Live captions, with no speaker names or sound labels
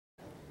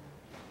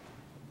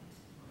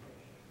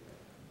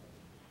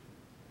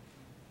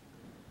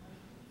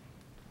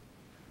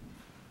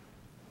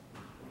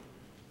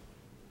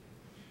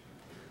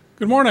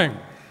Good morning.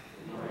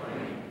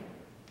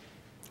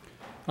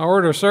 Our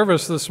order of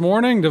service this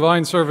morning,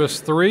 Divine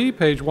Service 3,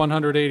 page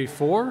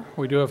 184.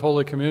 We do have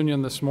Holy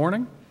Communion this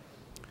morning.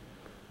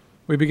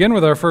 We begin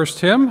with our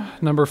first hymn,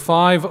 number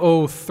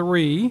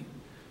 503.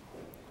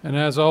 And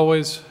as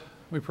always,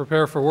 we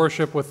prepare for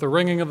worship with the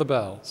ringing of the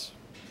bells.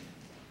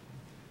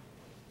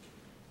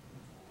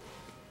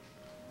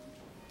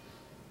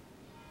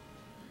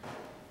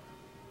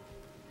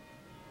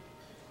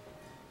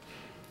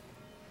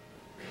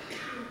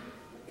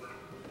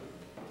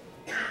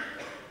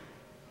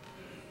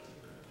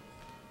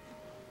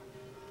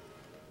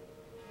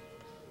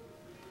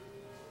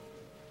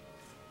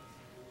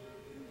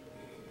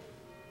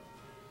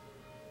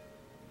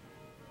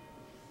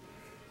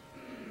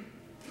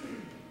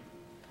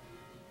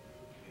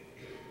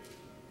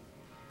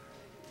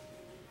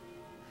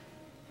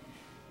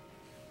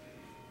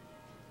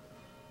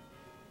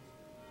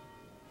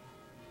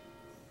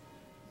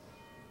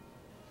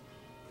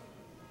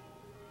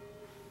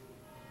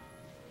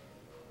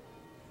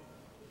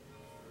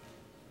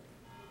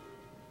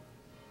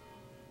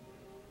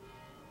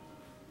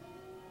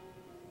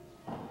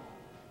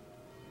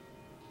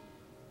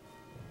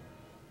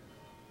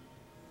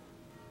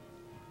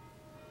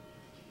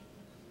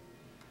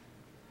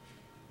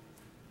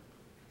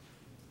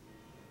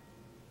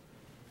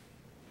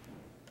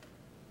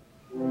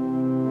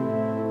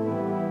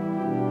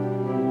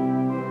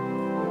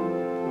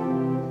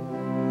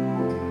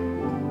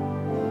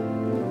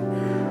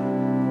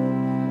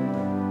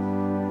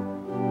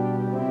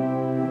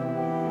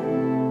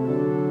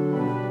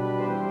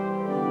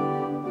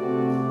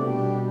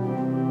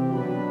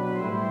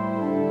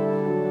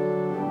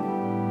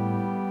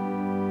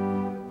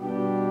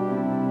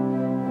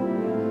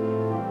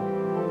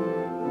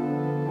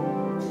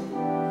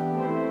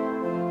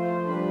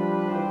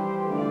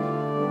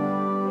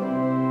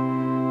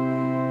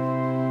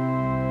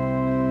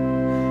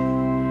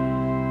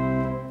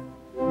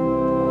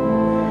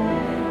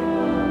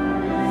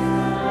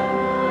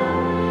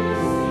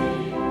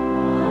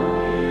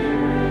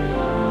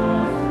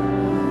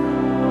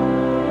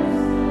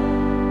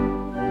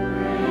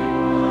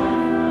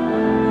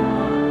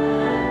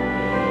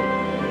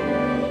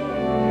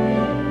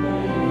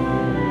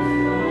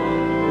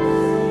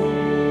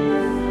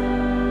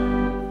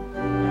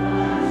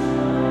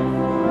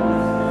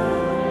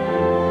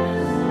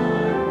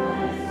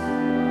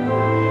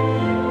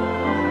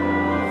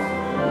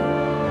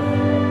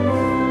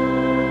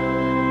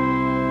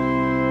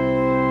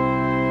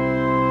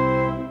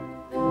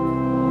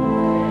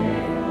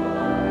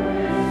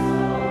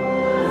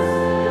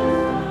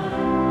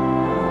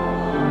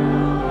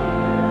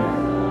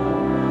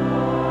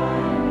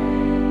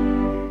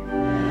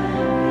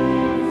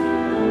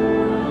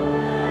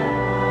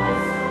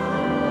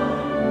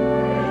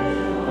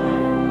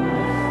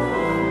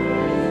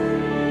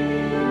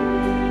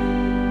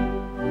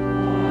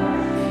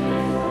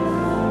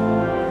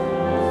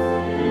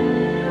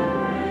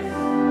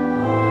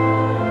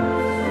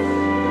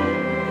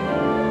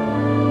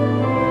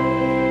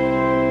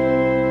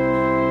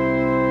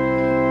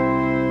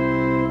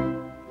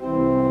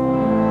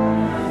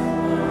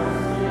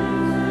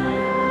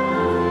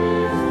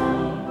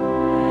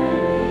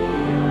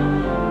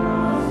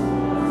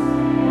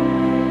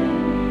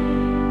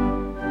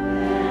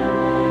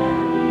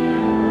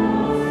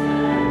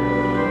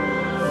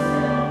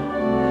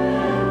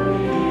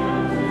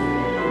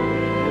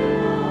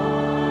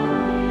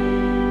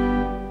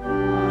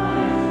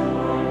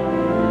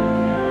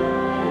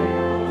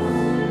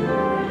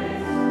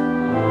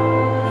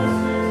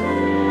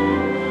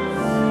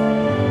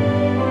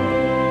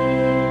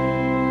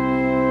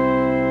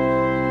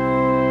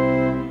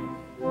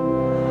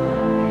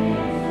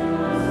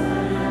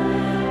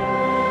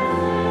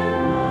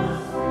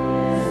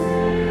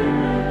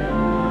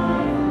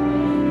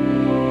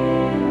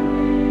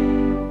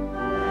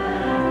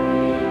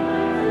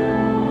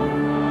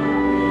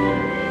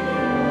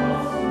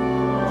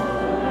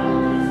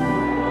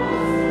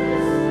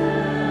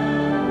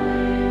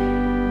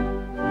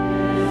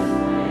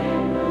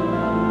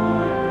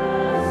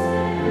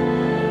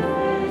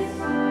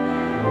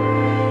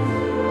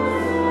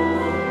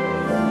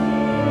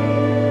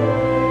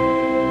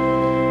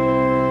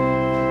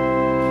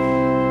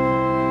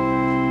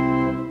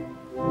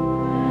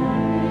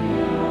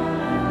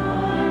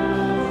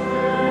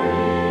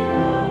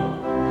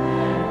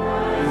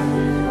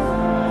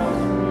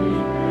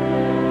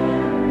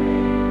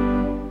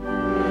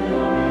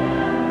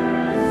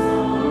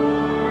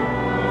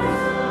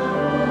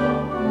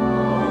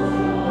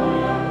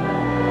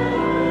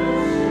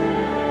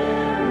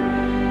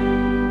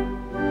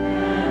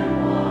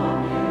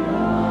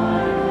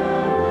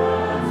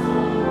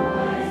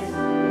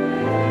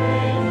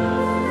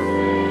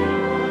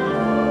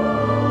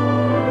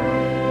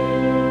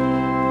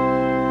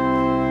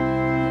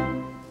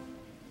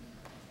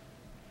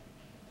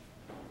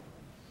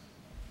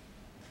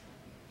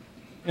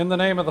 In the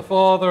name of the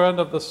Father, and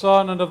of the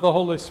Son, and of the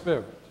Holy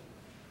Spirit.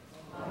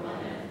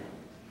 Amen.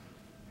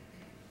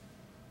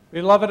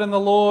 Beloved in the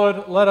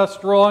Lord, let us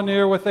draw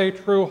near with a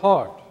true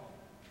heart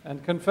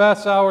and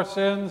confess our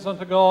sins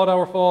unto God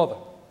our Father,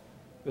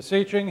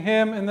 beseeching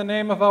him in the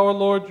name of our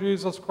Lord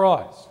Jesus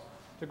Christ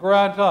to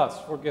grant us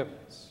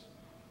forgiveness.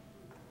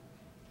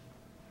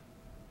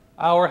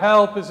 Our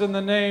help is in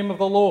the name of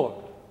the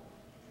Lord.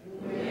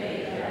 Who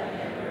made heaven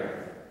and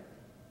earth.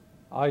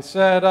 I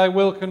said, I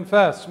will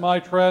confess my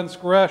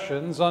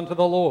transgressions unto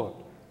the Lord.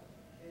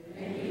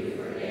 And you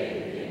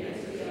forgave the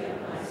iniquity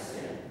of my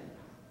sin.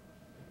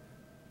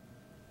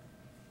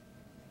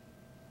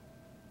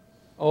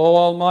 O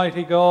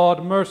Almighty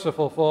God,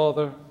 merciful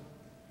Father,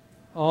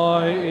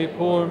 I, a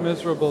poor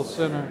miserable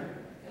sinner,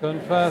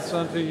 confess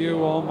unto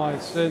you all my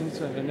sins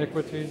and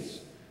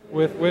iniquities,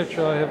 with which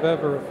I have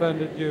ever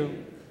offended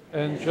you,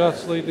 and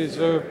justly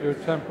deserved your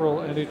temporal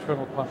and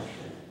eternal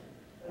punishment.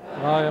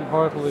 And I am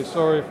heartily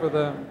sorry for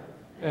them,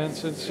 and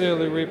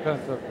sincerely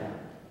repent of them.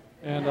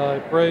 And I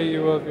pray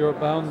you of your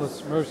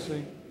boundless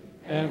mercy,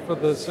 and for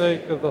the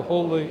sake of the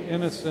holy,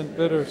 innocent,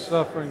 bitter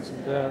sufferings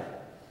and death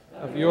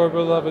of your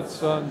beloved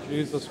Son,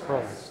 Jesus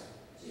Christ,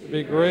 to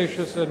be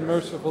gracious and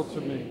merciful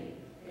to me,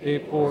 a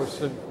poor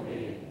sinful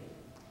being.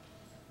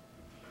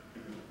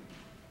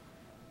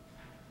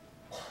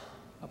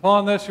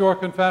 Upon this your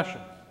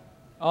confession,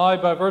 I,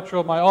 by virtue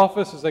of my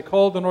office as a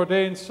called and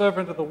ordained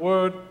servant of the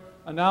Word,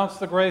 announce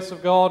the grace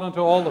of God unto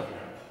all of you.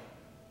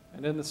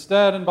 And in the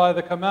stead and by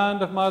the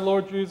command of my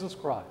Lord Jesus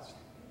Christ,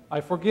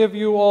 I forgive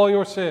you all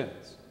your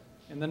sins,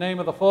 in the name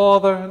of the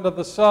Father, and of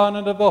the Son,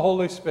 and of the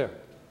Holy Spirit.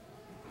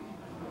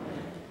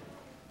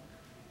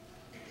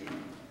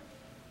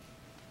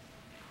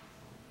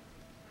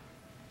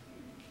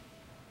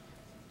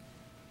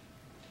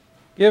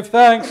 Give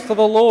thanks to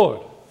the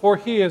Lord, for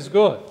he is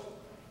good.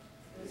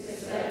 His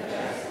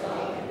steadfast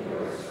love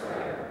endures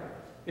forever.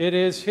 It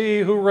is he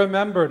who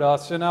remembered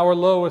us in our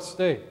low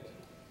estate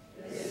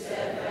His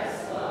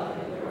steadfast love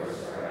endures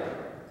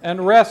forever.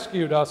 and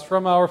rescued us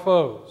from our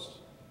foes.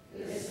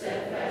 His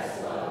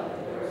steadfast love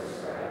endures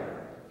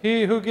forever.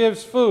 He who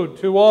gives food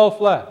to all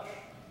flesh.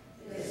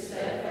 His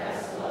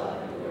steadfast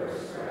love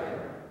endures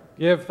forever.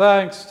 Give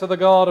thanks to the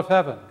God of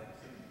heaven.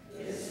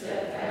 His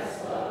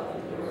steadfast love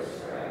endures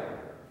forever.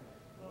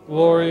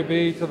 Glory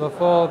be to the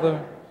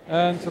Father,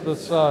 and to the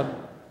Son,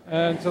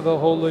 and to the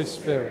Holy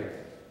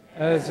Spirit,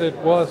 as it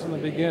was in the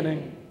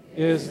beginning,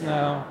 is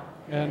now,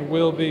 and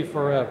will be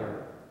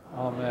forever.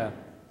 Amen.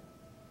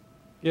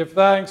 Give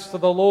thanks to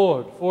the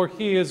Lord, for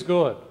he is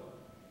good.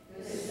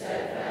 His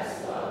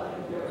steadfast love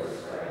endures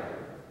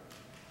forever.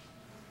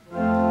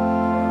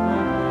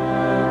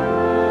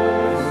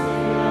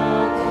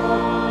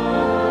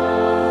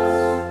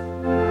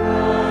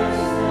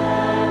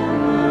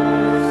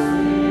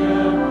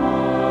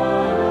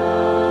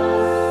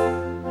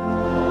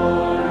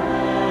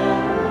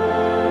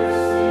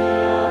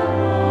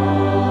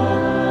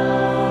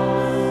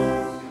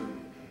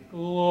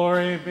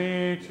 Glory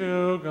be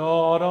to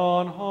God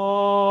on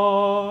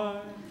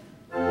high.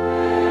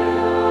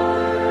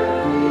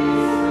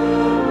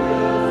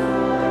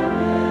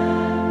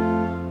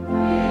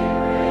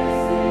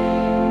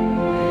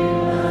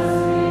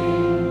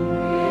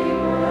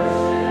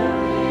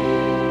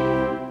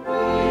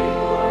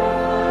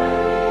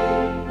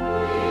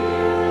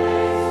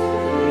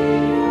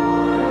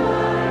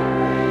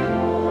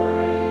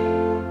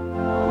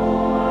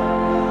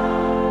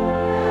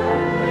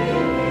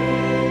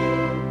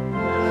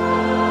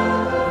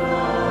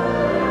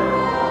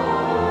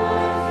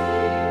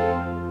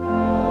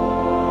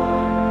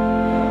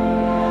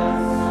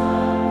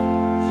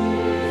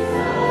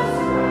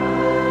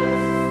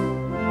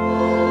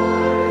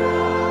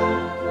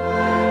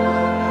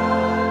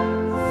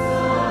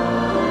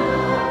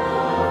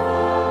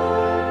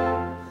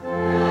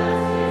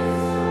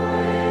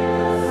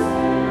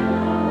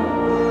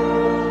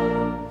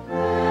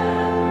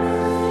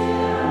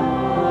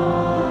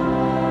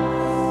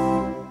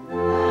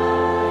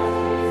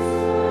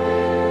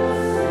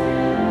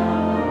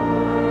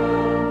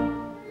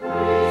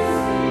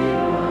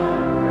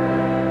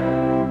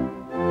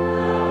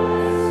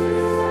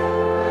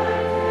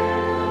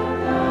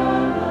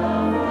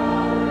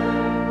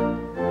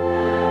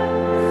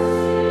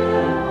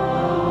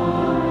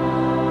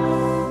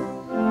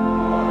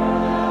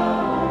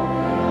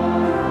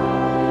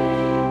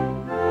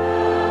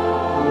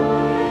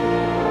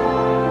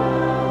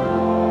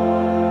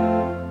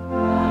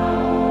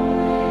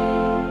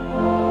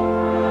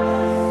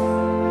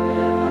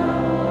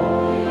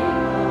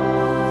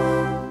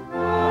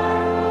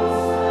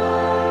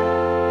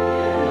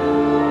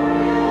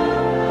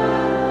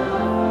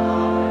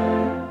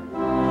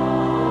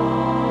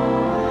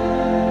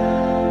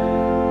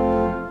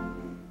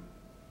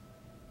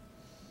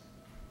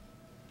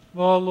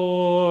 The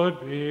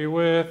Lord be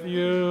with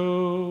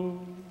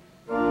you.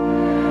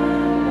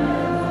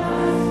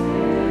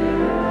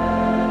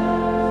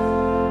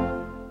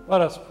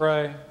 Let us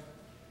pray.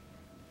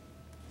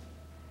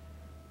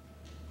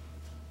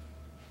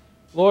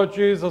 Lord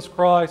Jesus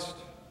Christ,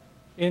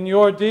 in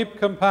your deep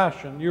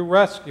compassion, you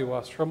rescue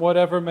us from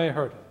whatever may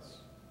hurt us.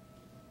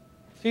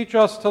 Teach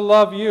us to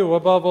love you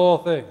above all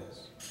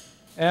things,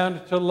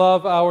 and to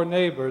love our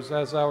neighbors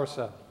as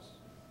ourselves.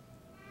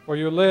 for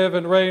you live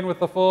and reign with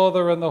the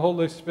Father and the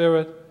Holy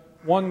Spirit,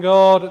 one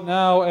God,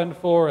 now and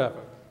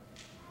forever.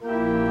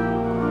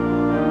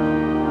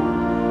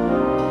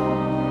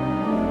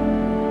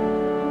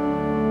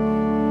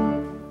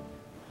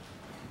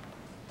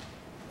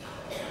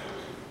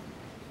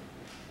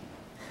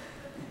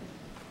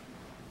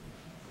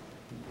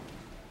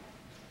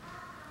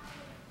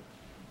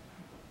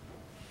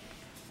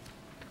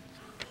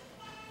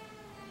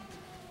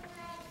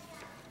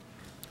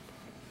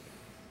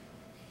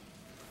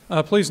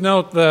 Please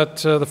note that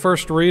the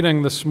first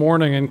reading this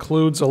morning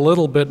includes a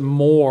little bit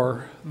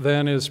more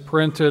than is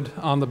printed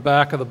on the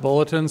back of the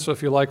bulletin. So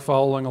if you like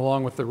following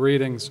along with the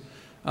readings,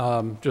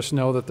 just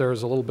know that there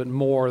is a little bit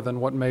more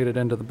than what made it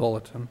into the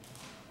bulletin.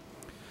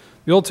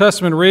 The Old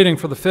Testament reading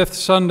for the fifth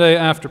Sunday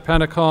after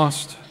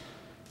Pentecost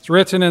is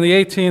written in the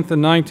 18th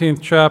and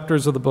 19th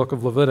chapters of the book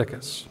of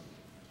Leviticus.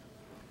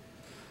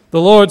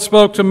 The Lord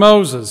spoke to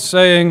Moses,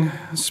 saying,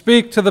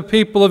 "Speak to the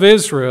people of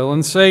Israel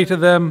and say to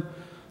them,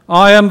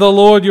 I am the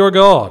Lord your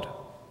God.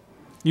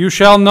 You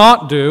shall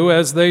not do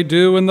as they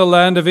do in the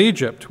land of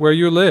Egypt, where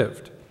you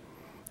lived,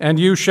 and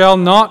you shall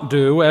not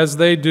do as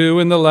they do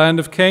in the land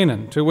of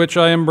Canaan, to which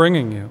I am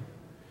bringing you.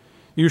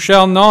 You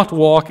shall not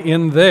walk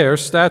in their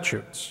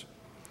statutes.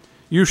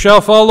 You shall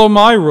follow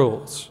my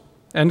rules,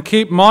 and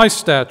keep my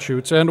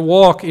statutes, and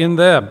walk in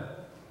them.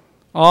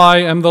 I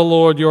am the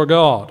Lord your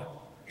God.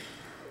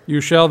 You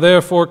shall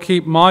therefore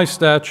keep my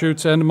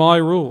statutes and my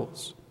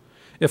rules.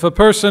 If a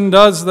person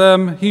does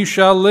them, he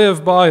shall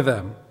live by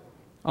them.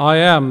 I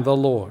am the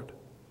Lord.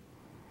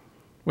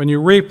 When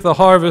you reap the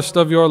harvest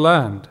of your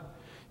land,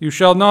 you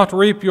shall not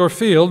reap your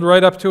field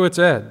right up to its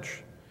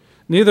edge,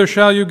 neither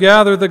shall you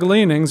gather the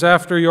gleanings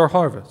after your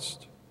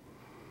harvest.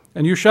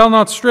 And you shall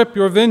not strip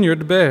your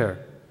vineyard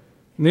bare,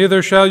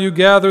 neither shall you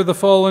gather the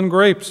fallen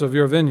grapes of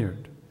your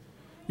vineyard.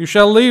 You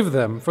shall leave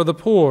them for the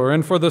poor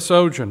and for the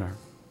sojourner.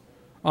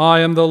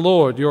 I am the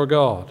Lord your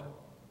God.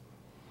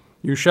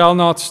 You shall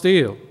not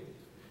steal.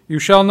 You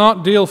shall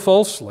not deal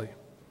falsely.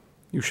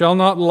 You shall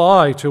not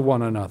lie to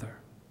one another.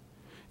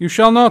 You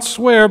shall not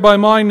swear by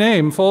my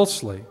name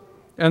falsely,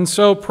 and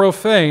so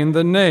profane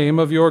the name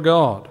of your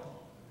God.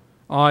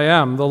 I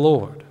am the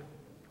Lord.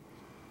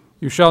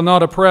 You shall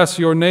not oppress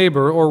your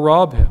neighbor or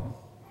rob him.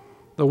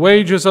 The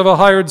wages of a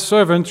hired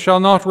servant shall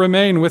not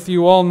remain with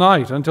you all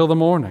night until the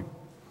morning.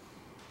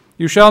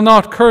 You shall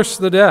not curse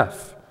the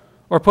deaf,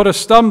 or put a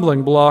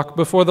stumbling block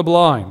before the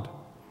blind,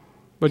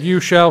 but you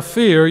shall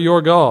fear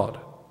your God.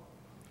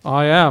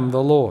 I am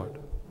the Lord.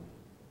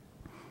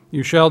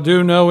 You shall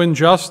do no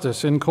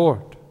injustice in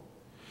court.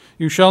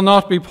 You shall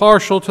not be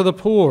partial to the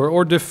poor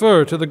or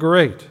defer to the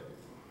great,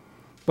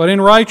 but in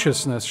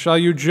righteousness shall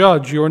you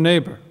judge your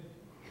neighbor.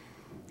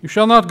 You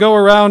shall not go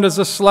around as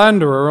a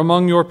slanderer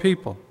among your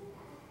people,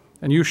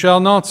 and you shall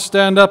not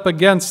stand up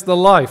against the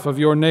life of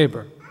your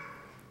neighbor.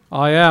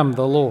 I am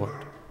the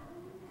Lord.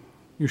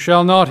 You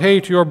shall not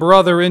hate your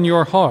brother in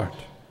your heart,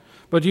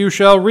 but you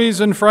shall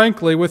reason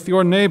frankly with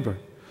your neighbor,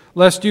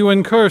 lest you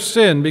incur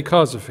sin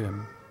because of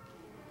him.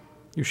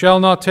 You shall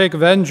not take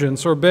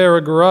vengeance or bear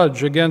a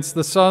grudge against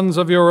the sons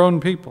of your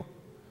own people,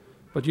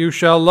 but you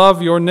shall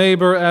love your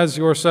neighbor as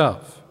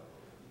yourself.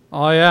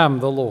 I am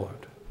the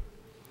Lord.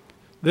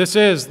 This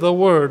is the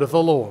word of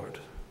the Lord.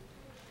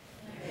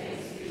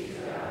 Thanks be to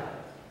God.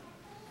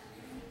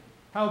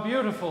 How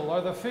beautiful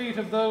are the feet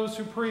of those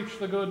who preach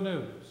the good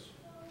news.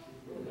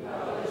 Who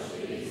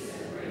publish peace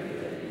and bring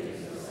good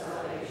news of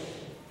salvation.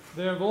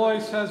 Their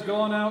voice has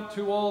gone out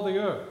to all the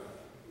earth.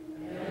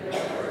 And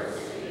their words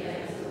to the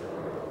ends of the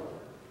world.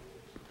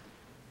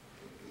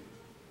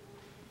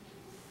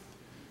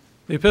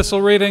 The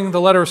epistle reading,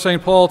 the letter of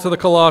St. Paul to the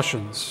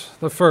Colossians,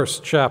 the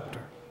first chapter.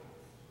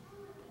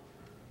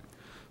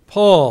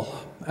 Paul,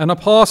 an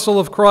apostle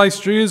of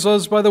Christ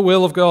Jesus by the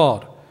will of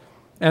God,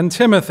 and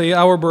Timothy,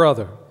 our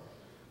brother,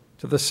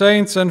 to the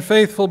saints and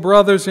faithful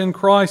brothers in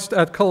Christ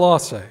at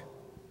Colossae,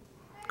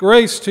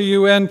 grace to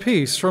you and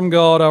peace from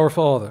God our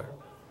Father.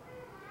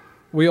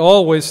 We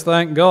always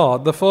thank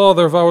God, the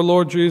Father of our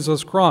Lord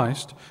Jesus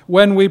Christ,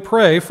 when we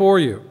pray for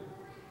you,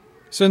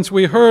 since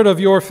we heard of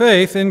your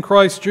faith in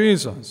Christ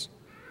Jesus,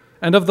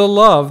 and of the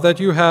love that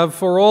you have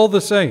for all the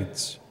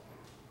saints,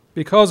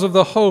 because of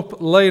the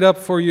hope laid up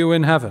for you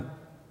in heaven.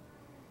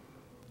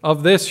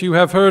 Of this you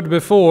have heard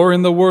before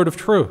in the word of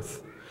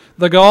truth,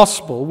 the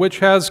gospel which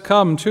has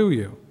come to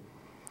you,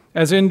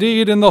 as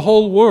indeed in the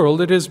whole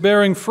world it is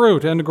bearing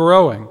fruit and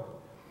growing,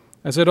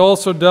 as it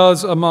also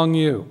does among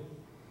you,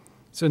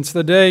 since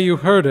the day you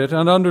heard it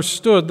and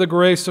understood the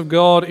grace of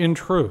God in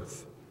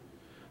truth,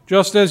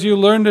 just as you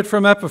learned it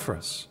from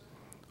Epaphras,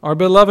 our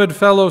beloved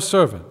fellow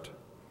servant.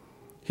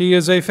 He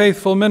is a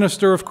faithful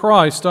minister of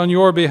Christ on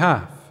your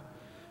behalf,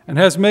 and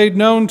has made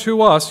known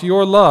to us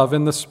your love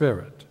in the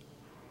Spirit.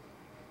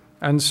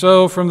 And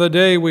so from the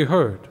day we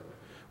heard,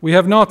 we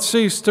have not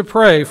ceased to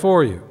pray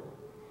for you,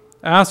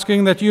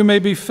 asking that you may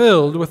be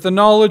filled with the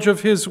knowledge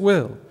of His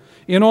will,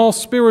 in all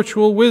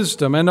spiritual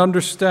wisdom and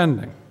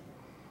understanding,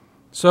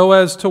 so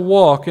as to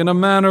walk in a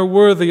manner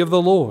worthy of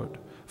the Lord,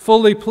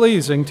 fully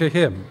pleasing to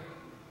Him,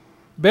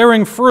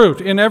 bearing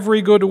fruit in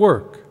every good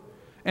work,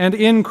 and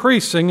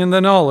increasing in the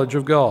knowledge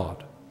of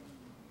God.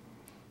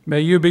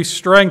 May you be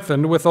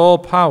strengthened with all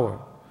power,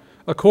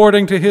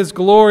 according to his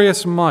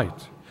glorious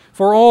might,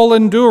 for all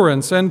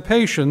endurance and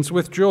patience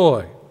with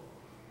joy,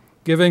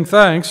 giving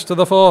thanks to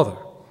the Father,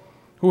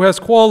 who has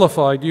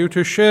qualified you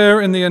to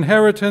share in the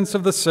inheritance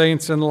of the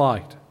saints in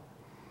light.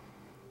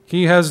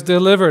 He has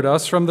delivered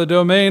us from the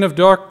domain of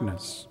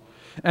darkness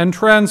and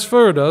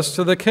transferred us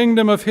to the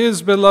kingdom of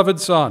his beloved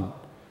Son,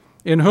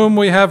 in whom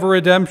we have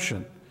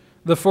redemption,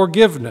 the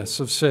forgiveness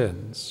of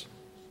sins.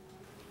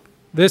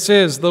 This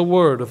is the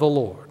word of the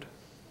Lord.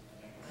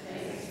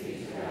 Thanks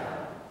be to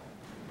God.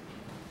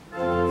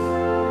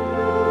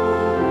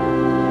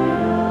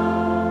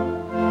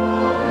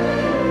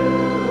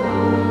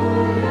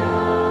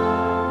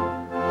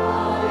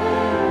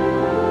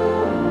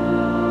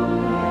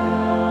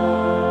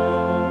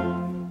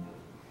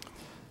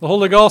 The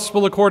Holy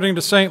Gospel according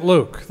to St.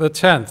 Luke, the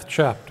 10th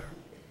chapter.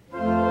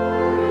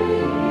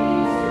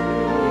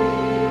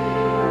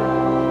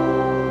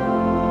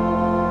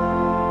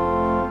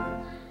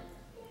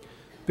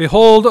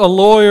 Behold, a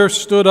lawyer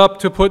stood up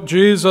to put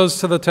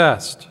Jesus to the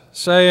test,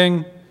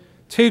 saying,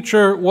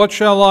 "Teacher, what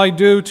shall I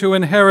do to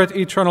inherit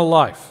eternal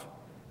life?"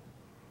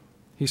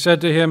 He said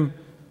to him,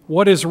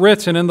 "What is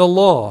written in the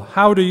law?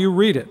 How do you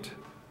read it?"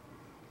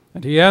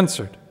 And he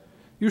answered,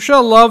 "You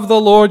shall love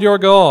the Lord your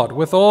God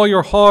with all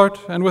your heart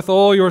and with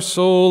all your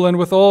soul and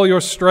with all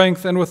your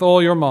strength and with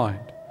all your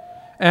mind,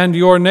 and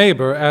your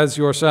neighbor as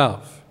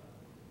yourself."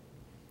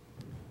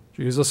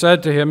 Jesus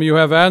said to him, "You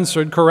have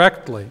answered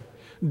correctly.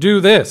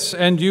 Do this,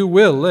 and you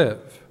will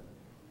live."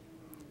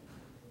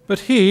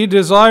 But he,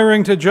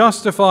 desiring to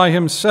justify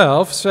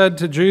himself, said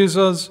to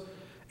Jesus,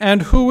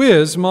 "And who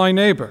is my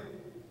neighbor?"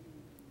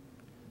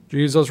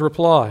 Jesus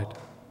replied,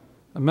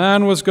 "A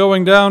man was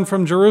going down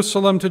from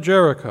Jerusalem to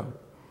Jericho,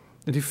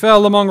 and he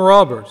fell among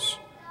robbers,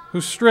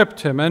 who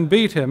stripped him and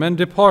beat him and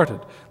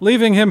departed,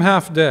 leaving him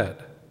half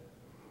dead.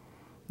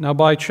 Now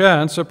by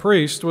chance a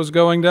priest was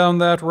going down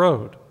that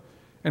road,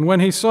 and when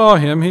he saw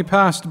him, he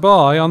passed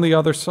by on the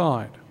other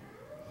side.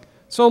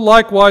 So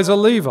likewise a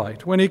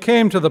Levite, when he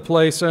came to the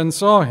place and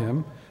saw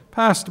him,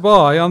 passed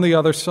by on the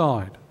other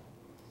side.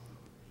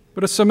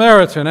 But a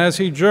Samaritan, as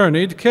he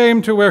journeyed,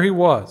 came to where he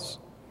was,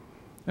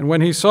 and when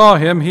he saw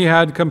him, he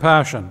had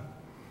compassion.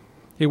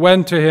 He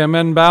went to him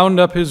and bound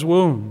up his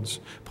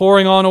wounds,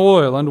 pouring on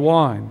oil and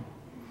wine.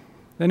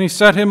 Then he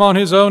set him on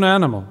his own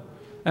animal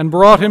and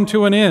brought him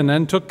to an inn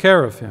and took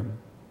care of him.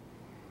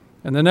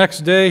 And the next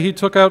day he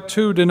took out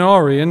 2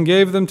 denarii and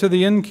gave them to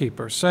the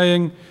innkeeper,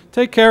 saying,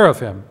 'Take care of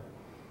him,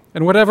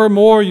 and whatever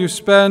more you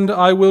spend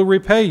I will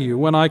repay you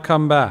when I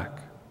come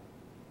back.'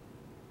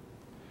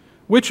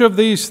 Which of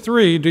these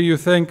 3, do you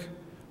think,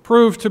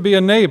 proved to be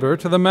a neighbor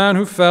to the man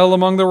who fell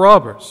among the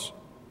robbers?"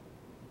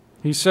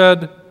 He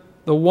said,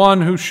 "The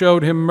one who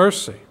showed him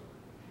mercy."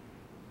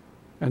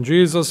 And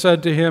Jesus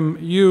said to him,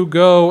 "You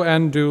go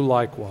and do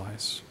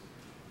likewise."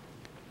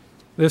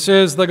 This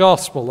is the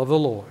gospel of the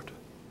Lord.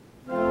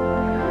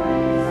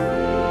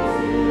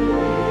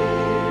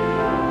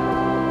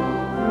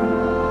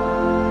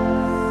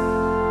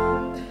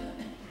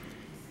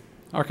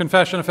 Our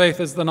confession of faith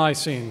is the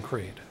Nicene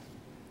Creed.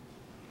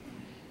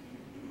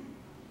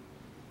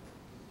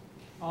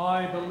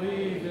 I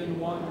believe in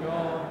one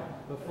God,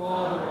 the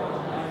Father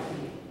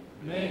Almighty,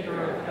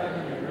 maker of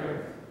heaven and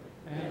earth,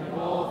 and of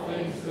all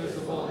things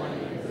visible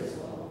and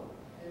invisible,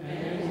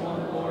 and in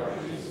one Lord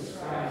Jesus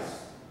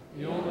Christ,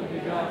 the only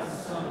begotten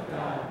Son of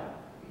God,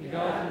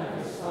 begotten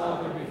of his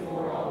Father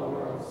before all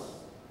worlds,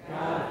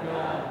 God of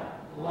God,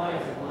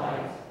 light of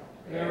light,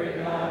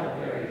 very God of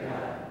very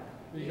God,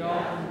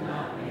 begotten,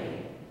 not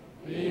made,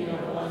 being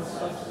of one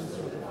substance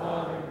with the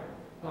Father,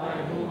 by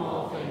whom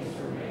all things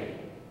were made,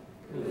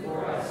 who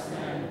for us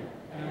men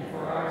and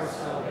for our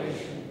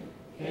salvation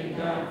came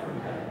down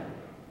from heaven,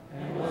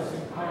 and was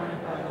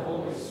incarnate by the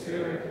Holy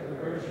Spirit of the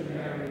Virgin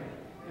Mary,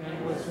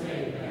 and was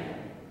made man,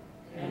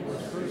 and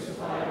was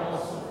crucified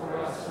also for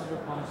us under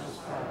Pontius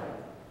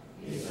Pilate.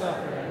 He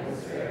suffered and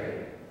was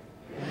buried,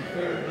 and the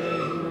 3rd day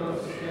he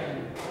rose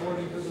again,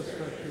 according to the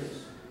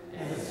Scriptures,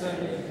 and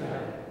ascended into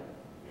heaven,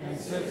 and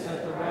sits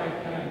at the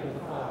right hand of the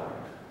Father.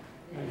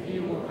 And he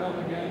will come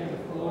again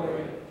with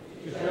glory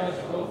to judge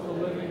both the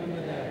living and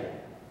the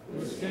dead,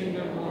 whose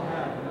kingdom will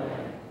have no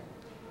end.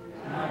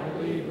 And I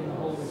believe in the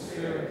Holy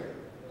Spirit,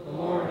 the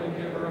Lord and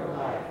giver of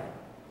life,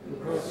 who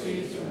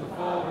proceeds from the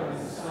Father and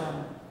the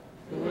Son,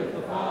 who with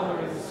the Father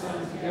and the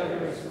Son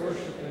together is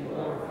worshipped and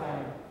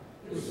glorified,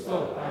 who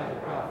spoke by the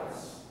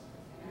prophets.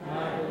 And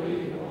I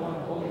believe in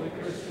one holy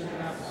Christian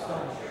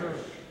apostolic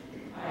church.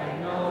 I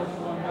acknowledge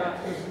one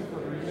baptism for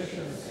the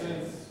remission of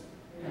sins,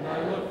 and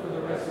I look for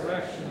the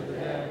resurrection of the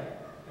dead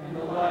and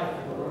the life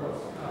of the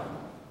world to come.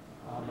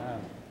 Amen.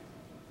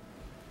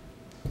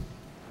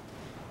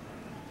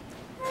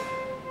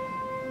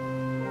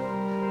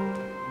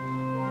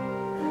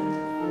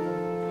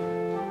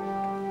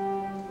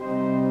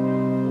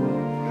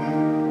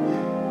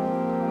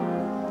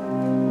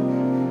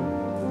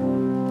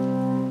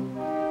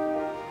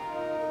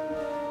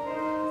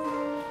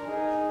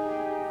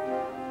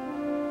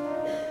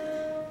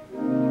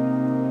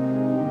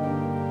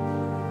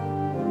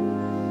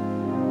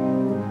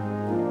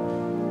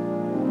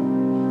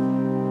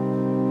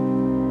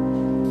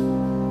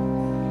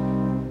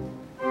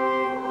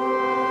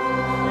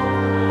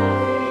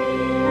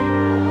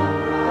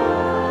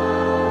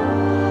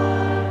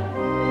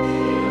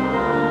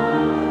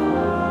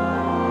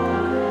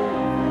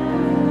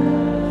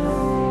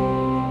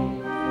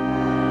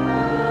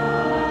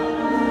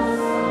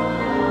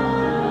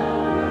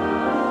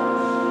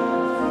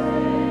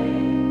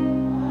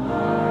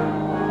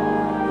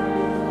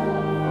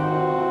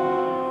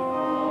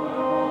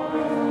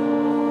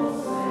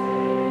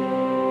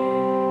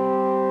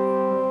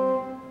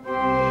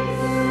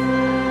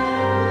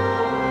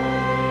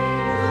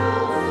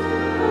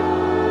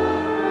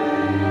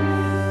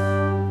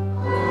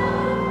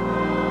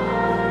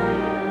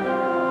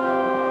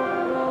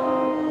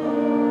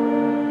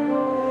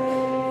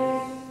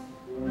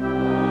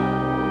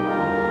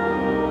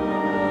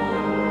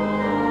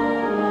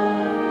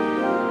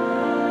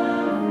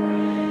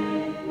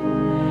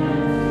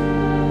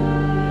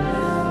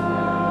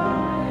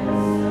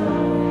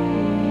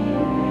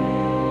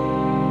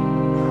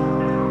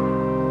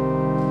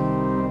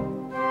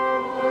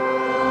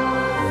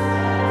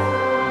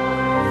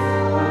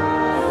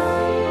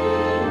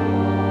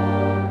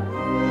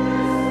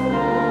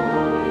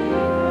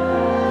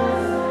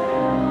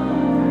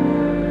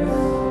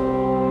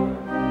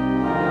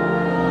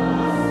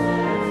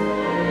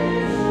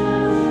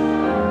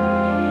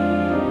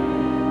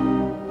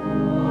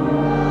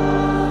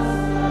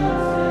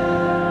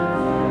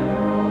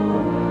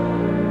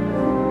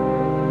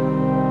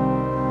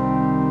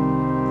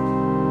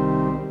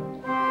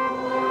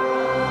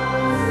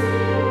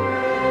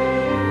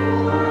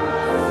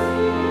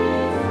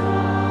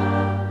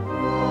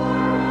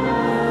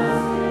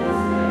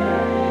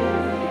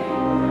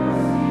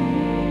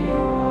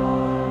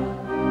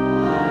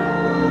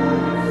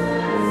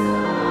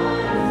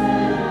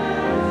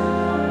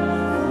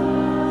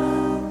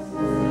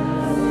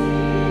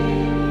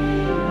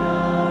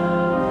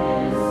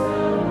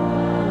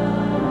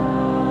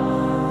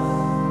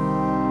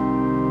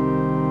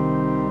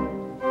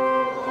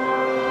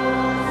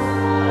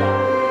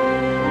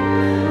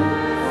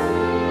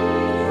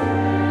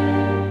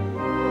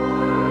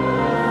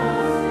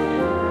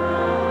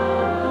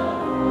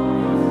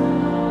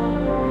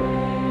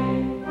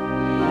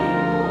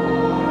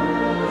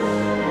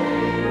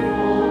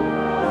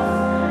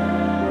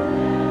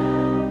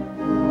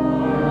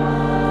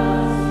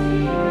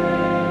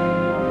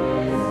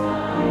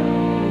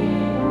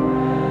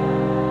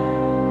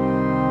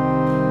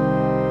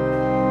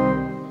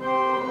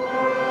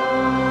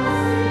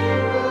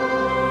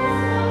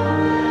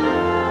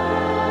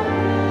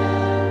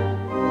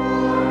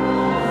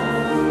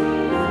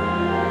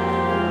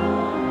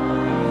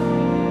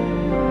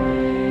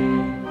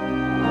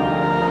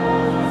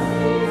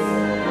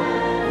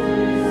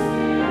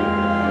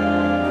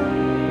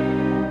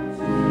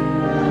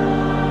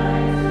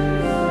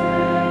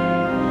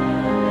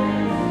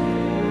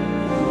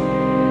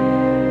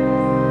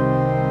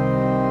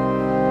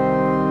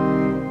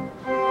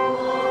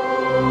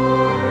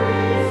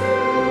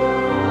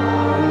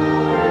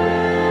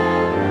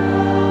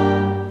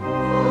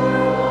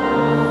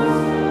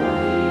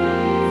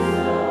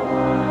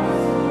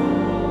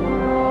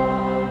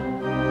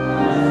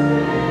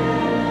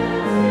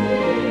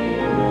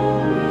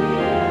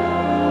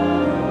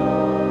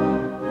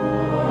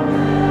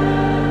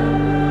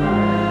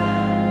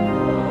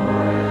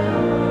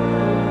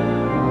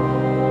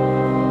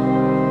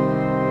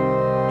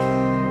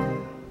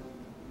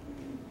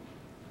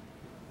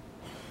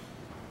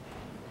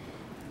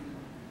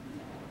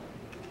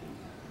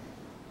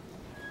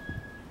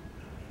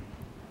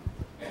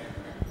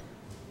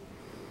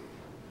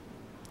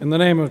 In the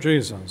name of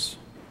Jesus,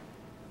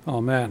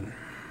 amen.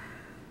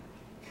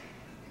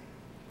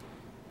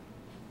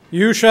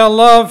 You shall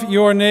love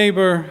your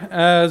neighbor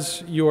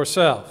as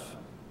yourself.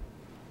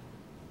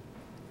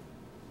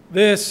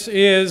 This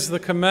is the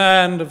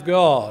command of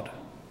God.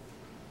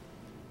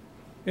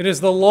 It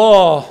is the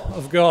law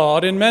of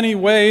God. In many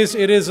ways,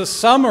 it is a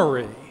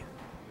summary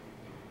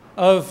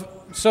of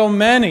so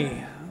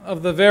many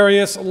of the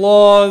various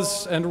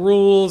laws and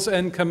rules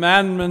and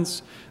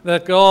commandments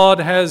that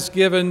God has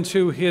given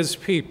to His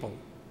people.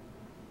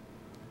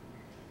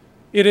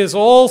 It is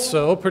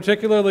also,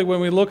 particularly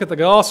when we look at the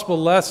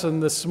gospel lesson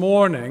this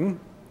morning,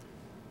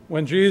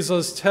 when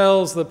Jesus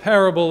tells the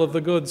parable of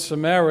the Good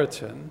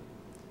Samaritan,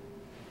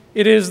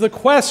 it is the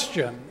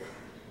question,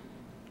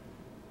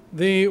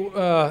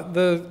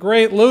 the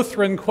great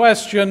Lutheran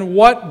question,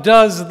 what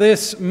does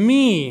this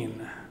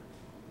mean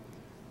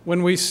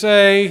when we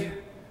say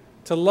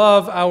to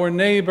love our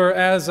neighbor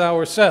as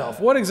ourselves?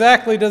 What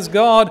exactly does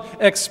God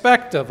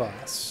expect of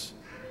us?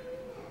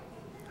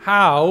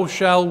 How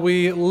shall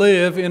we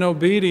live in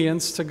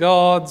obedience to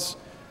God's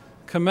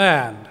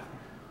command?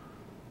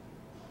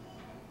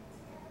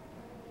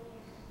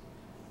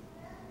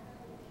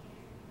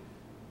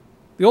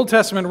 The Old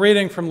Testament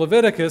reading from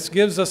Leviticus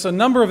gives us a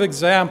number of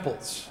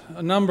examples,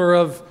 a number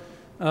of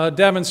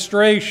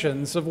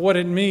demonstrations of what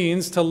it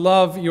means to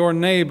love your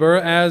neighbor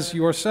as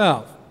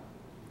yourself.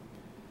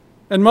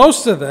 And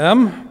most of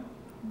them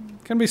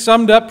can be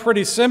summed up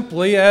pretty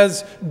simply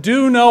as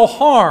do no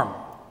harm.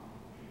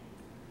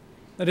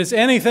 That is,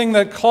 anything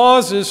that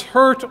causes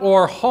hurt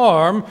or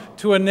harm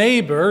to a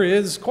neighbor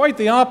is quite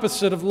the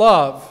opposite of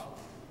love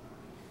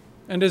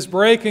and is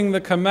breaking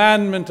the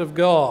commandment of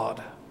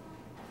God.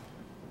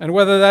 And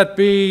whether that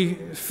be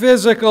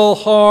physical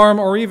harm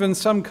or even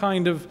some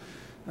kind of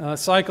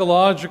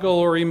psychological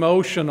or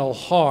emotional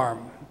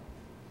harm.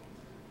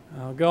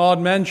 God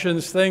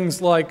mentions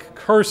things like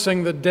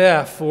cursing the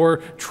deaf or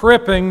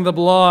tripping the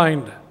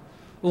blind,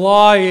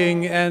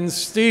 lying and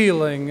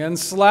stealing and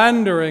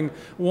slandering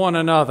one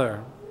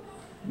another,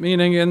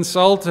 meaning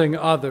insulting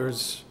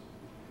others,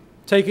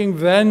 taking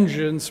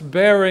vengeance,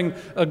 bearing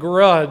a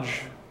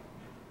grudge,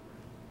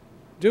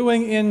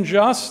 doing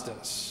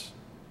injustice.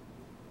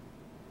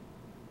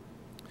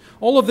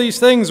 All of these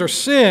things are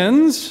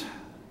sins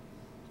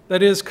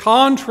that is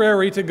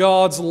contrary to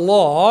God's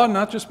law,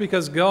 not just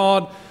because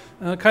God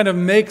kind of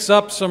makes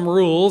up some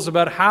rules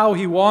about how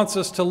He wants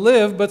us to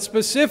live, but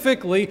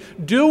specifically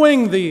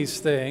doing these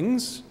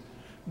things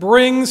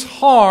brings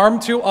harm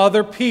to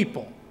other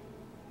people.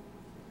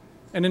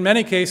 And in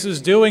many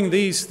cases, doing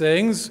these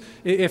things,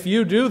 if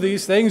you do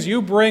these things,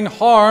 you bring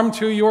harm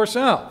to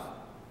yourself.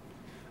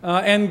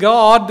 And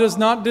God does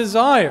not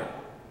desire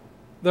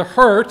the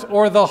hurt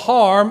or the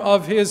harm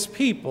of His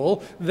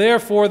people.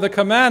 Therefore, the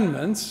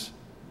commandments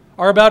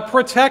are about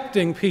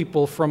protecting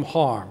people from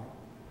harm.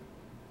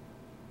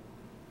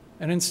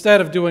 And instead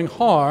of doing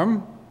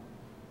harm,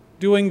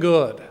 doing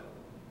good.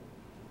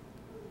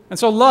 And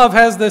so love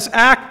has this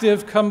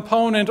active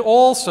component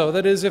also.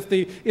 That is, if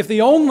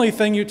the only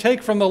thing you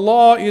take from the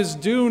law is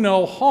do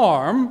no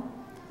harm,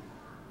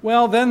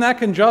 well, then that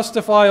can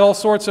justify all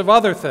sorts of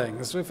other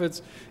things.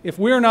 If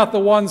we're not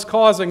the ones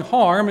causing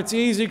harm, it's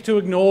easy to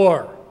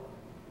ignore.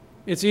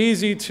 It's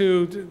easy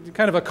to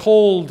kind of a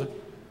cold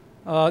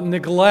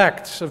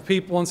neglect of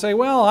people and say,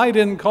 well, I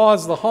didn't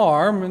cause the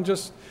harm,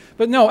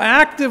 but no,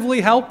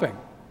 actively helping,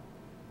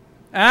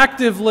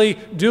 actively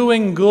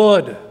doing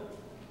good.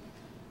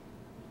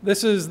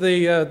 This is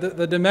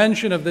the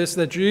dimension of this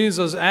that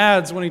Jesus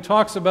adds when He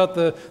talks about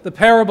the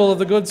parable of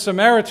the Good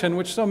Samaritan,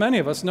 which so many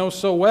of us know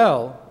so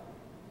well.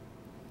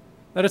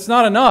 That it's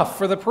not enough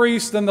for the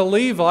priest and the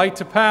Levite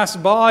to pass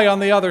by on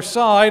the other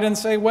side and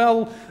say,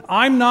 well,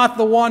 I'm not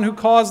the one who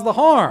caused the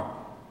harm.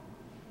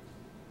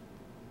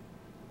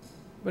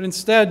 But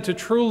instead to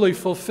truly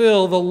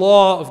fulfill the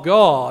law of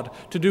God,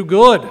 to do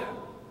good,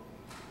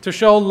 to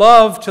show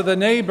love to the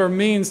neighbor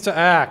means to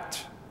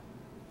act,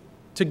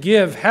 to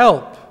give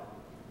help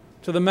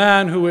to the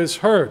man who is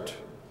hurt,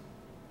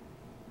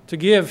 to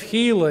give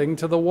healing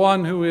to the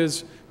one who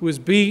is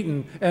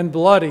beaten and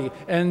bloody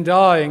and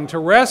dying, to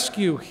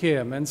rescue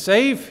him and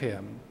save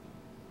him.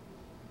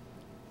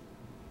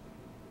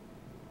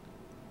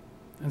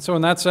 And so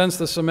in that sense,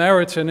 the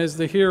Samaritan is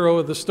the hero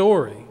of the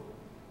story.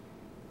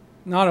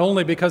 Not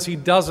only because he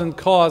doesn't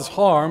cause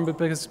harm, but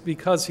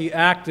because he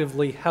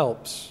actively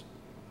helps.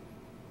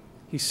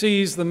 He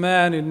sees the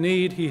man in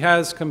need, he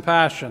has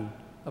compassion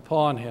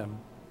upon him.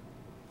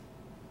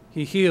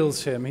 He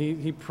heals him,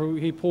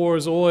 he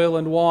pours oil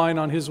and wine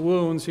on his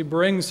wounds, he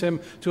brings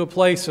him to a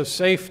place of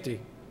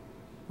safety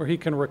where he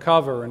can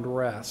recover and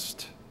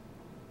rest.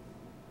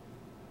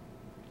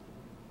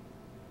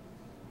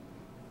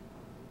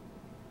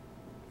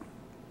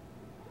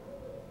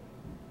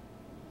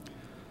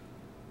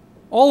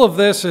 All of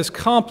this is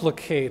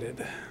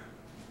complicated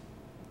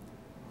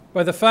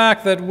by the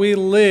fact that we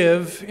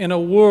live in a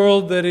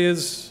world that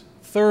is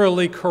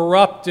thoroughly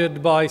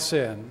corrupted by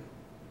sin.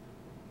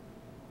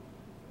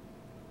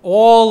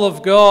 All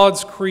of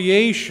God's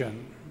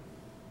creation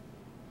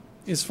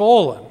is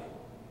fallen.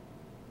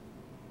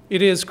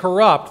 it is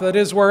corrupt. That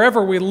is,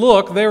 wherever we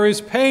look, there is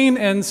pain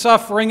and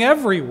suffering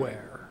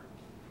everywhere.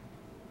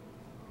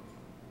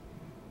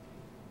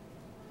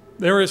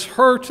 There is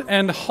hurt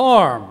and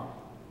harm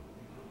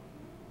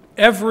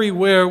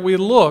everywhere we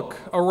look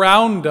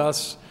around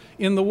us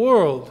in the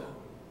world.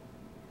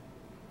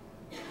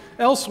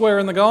 Elsewhere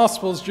in the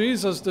Gospels,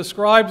 Jesus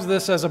describes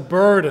this as a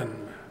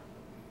burden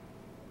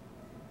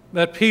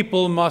that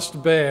people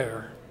must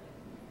bear,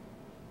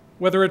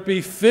 whether it be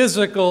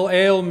physical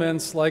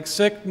ailments like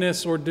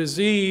sickness or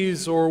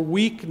disease or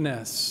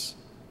weakness,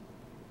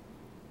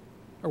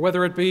 or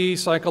whether it be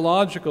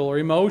psychological or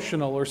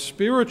emotional or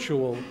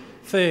spiritual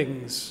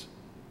things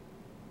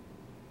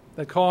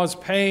that cause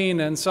pain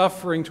and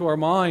suffering to our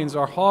minds,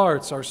 our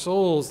hearts, our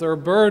souls. There are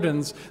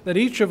burdens that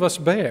each of us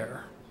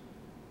bear.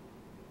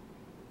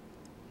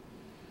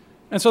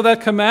 And so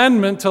that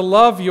commandment to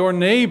love your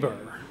neighbor,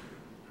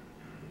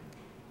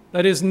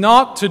 that is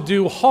not to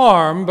do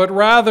harm, but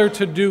rather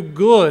to do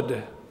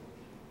good.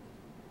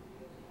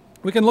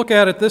 We can look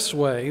at it this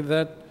way,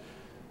 that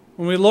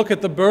when we look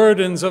at the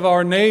burdens of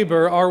our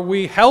neighbor, are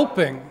we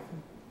helping?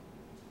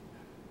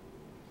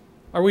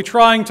 Are we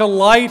trying to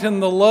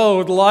lighten the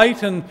load,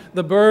 lighten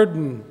the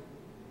burden?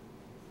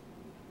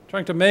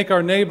 Trying to make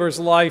our neighbor's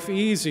life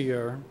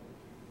easier?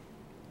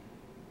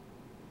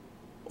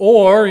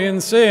 Or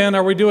in sin,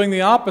 are we doing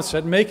the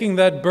opposite, making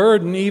that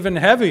burden even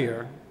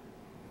heavier?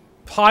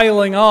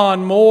 Piling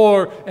on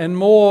more and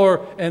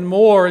more and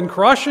more and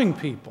crushing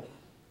people.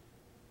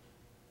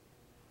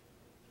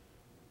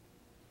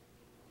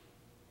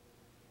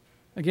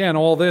 Again,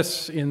 all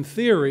this in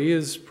theory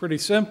is pretty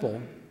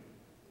simple.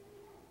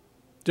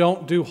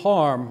 Don't do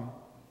harm.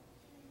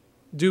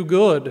 Do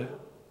good.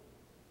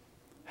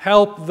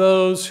 Help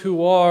those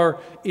who are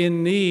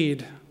in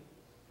need.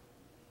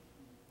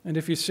 And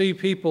if you see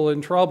people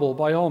in trouble,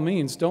 by all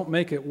means, don't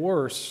make it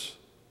worse.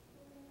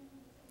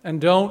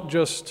 And don't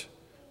just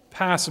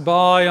pass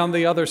by on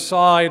the other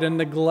side and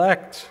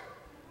neglect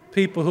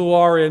people who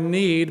are in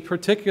need,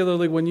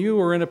 particularly when you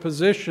are in a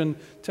position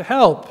to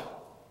help.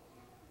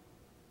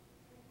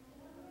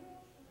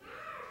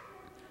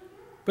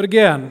 But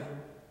again,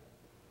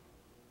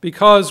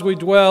 because we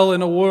dwell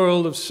in a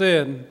world of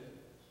sin,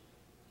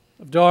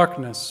 of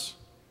darkness,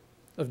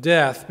 of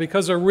death,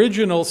 because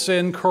original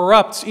sin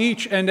corrupts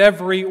each and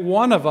every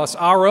one of us,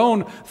 our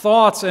own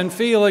thoughts and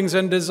feelings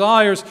and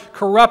desires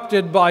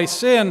corrupted by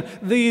sin,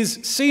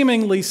 these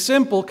seemingly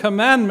simple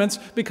commandments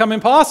become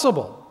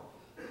impossible.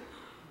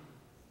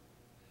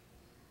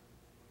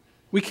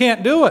 We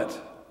can't do it.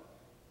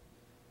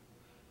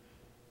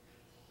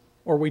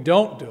 Or we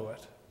don't do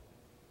it.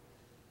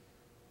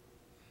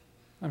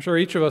 I'm sure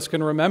each of us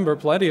can remember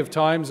plenty of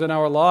times in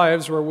our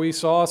lives where we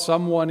saw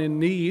someone in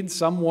need,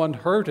 someone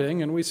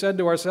hurting, and we said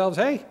to ourselves,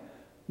 "Hey,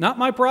 not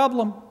my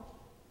problem,"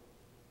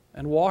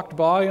 and walked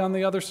by on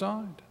the other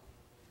side.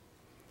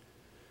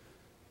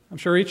 I'm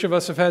sure each of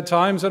us have had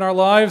times in our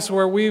lives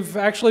where we've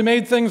actually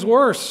made things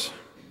worse.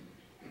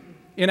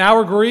 In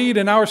our greed,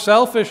 in our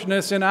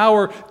selfishness, in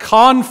our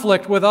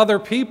conflict with other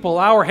people,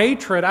 our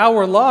hatred,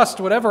 our lust,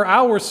 whatever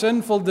our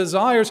sinful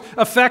desires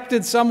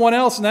affected someone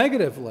else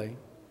negatively.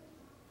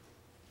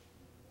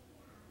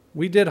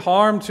 We did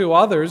harm to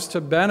others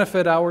to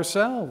benefit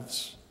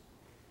ourselves.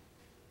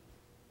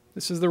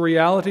 This is the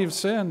reality of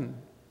sin.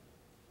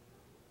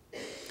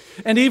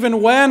 And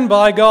even when,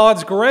 by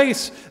God's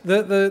grace,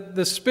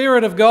 the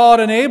Spirit of God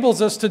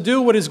enables us to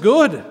do what is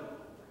good,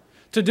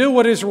 to do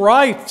what is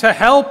right, to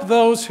help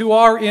those who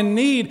are in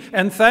need,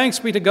 and thanks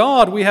be to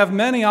God, we have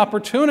many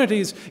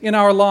opportunities in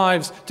our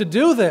lives to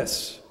do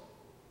this.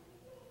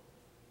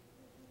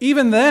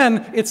 Even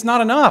then, it's not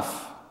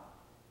enough.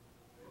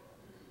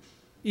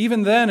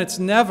 Even then, it's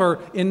never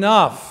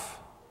enough.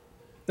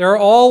 There are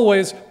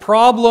always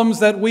problems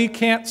that we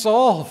can't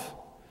solve.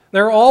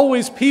 There are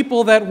always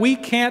people that we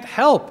can't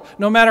help,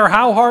 no matter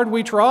how hard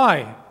we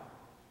try.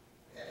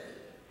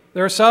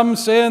 There are some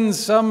sins,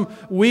 some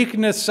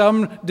weakness,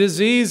 some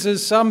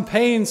diseases, some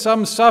pain,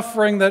 some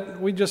suffering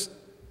that we just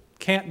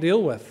can't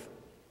deal with.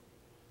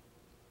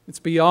 It's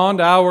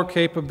beyond our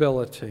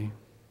capability.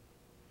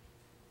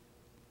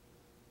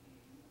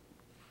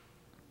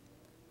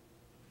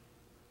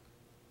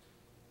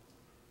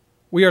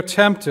 We are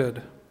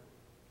tempted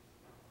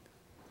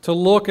to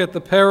look at the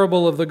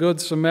parable of the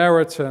Good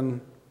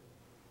Samaritan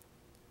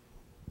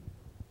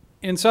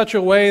in such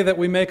a way that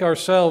we make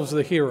ourselves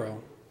the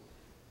hero.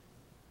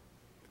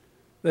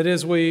 That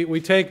is,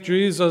 we take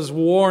Jesus'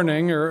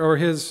 warning or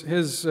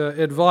his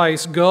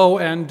advice, go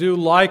and do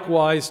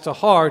likewise, to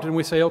heart, and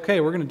we say,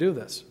 okay, we're going to do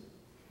this.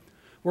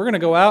 We're going to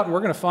go out and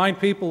we're going to find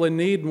people in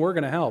need and we're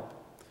going to help.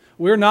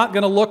 We're not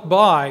going to look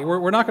by.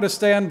 We're not going to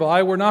stand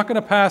by. We're not going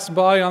to pass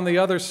by on the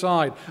other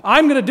side.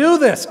 I'm going to do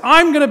this.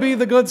 I'm going to be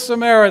the Good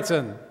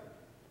Samaritan.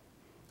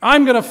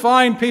 I'm going to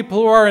find people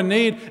who are in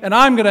need and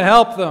I'm going to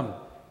help them.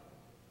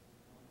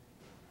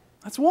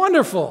 That's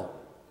wonderful.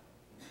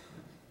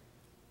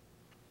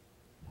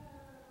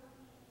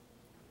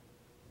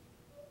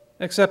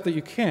 Except that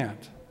you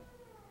can't.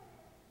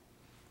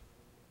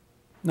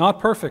 Not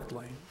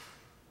perfectly.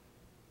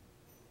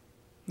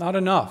 Not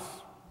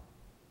enough.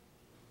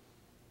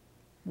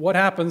 What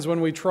happens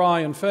when we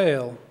try and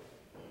fail?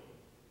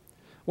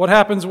 What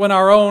happens when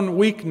our own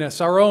weakness,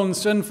 our own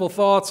sinful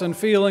thoughts and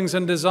feelings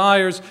and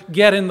desires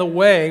get in the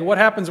way? What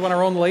happens when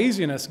our own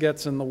laziness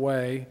gets in the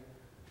way?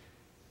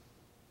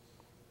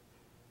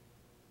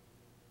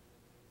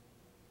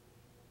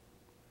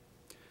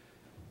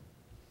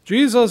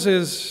 Jesus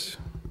is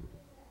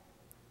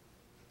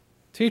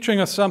teaching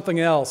us something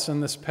else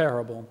in this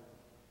parable.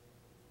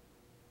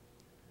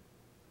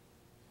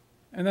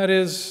 And that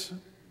is,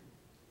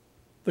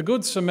 the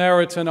Good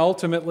Samaritan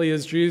ultimately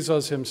is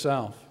Jesus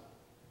himself.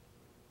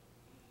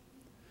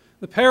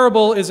 The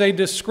parable is a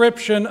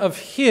description of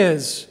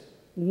his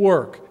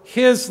work,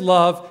 his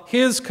love,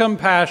 his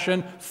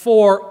compassion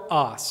for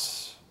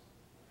us.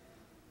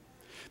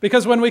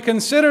 Because when we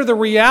consider the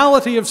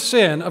reality of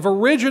sin, of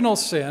original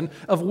sin,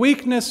 of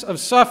weakness, of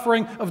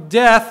suffering, of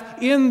death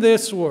in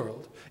this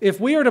world, if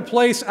we are to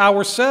place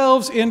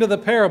ourselves into the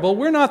parable,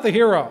 we're not the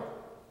hero.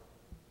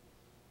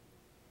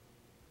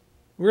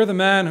 We're the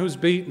man who's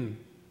beaten,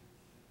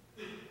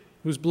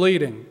 who's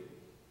bleeding,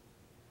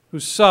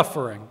 who's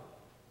suffering,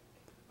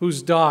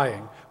 who's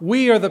dying.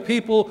 We are the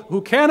people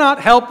who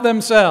cannot help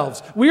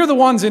themselves. We are the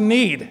ones in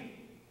need.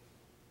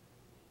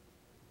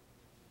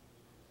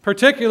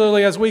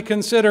 Particularly as we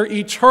consider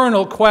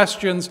eternal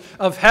questions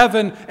of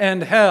heaven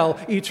and hell,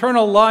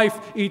 eternal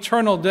life,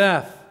 eternal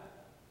death,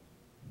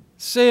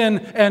 sin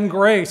and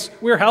grace.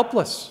 We're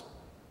helpless.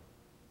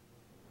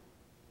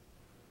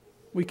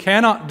 We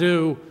cannot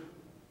do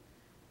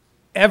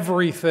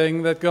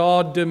everything that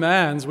God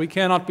demands. We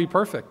cannot be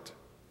perfect.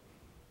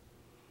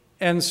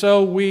 And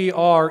so we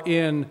are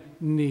in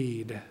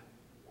need.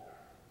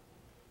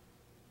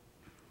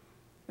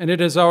 And it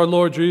is our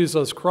Lord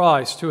Jesus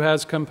Christ who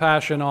has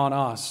compassion on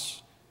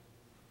us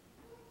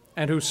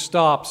and who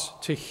stops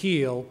to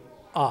heal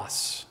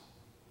us.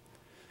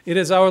 It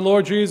is our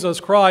Lord Jesus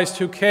Christ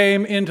who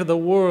came into the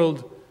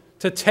world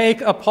to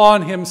take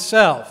upon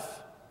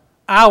himself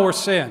our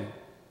sin,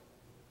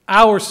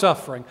 our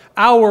suffering,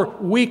 our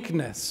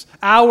weakness,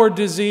 our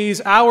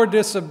disease, our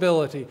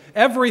disability,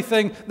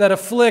 everything that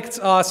afflicts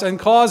us and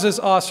causes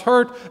us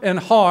hurt and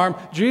harm,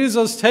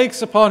 Jesus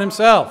takes upon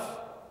himself.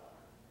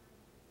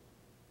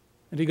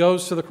 And he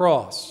goes to the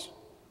cross.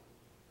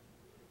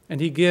 And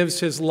he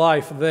gives his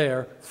life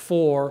there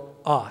for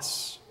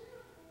us.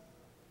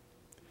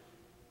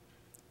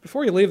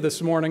 Before you leave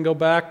this morning, go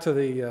back to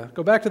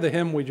the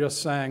hymn we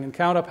just sang and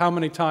count up how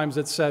many times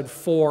it said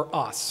 "for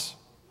us,"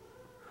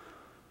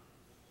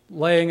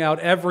 laying out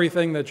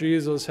everything that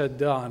Jesus had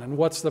done. And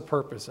what's the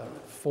purpose of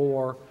it?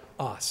 For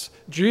us.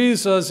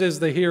 Jesus is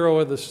the hero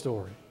of the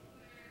story.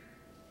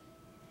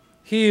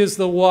 He is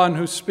the one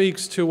who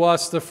speaks to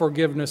us the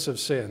forgiveness of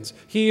sins.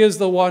 He is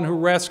the one who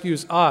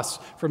rescues us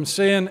from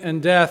sin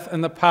and death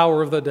and the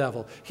power of the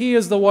devil. He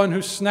is the one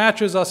who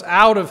snatches us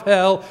out of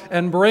hell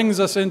and brings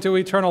us into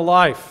eternal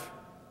life.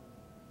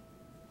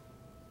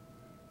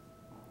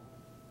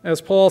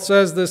 As Paul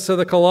says this to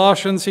the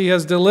Colossians, he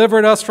has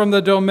delivered us from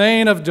the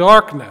domain of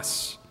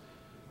darkness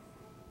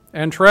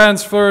and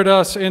transferred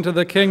us into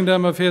the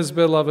kingdom of his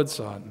beloved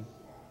Son.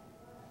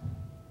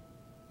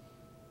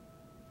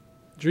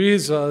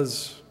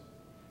 Jesus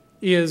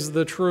is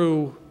the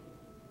true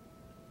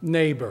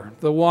neighbor,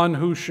 the one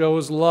who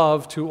shows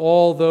love to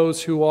all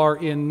those who are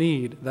in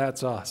need.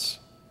 That's us.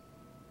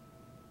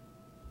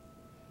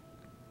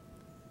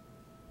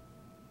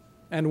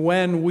 And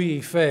when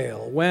we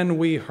fail, when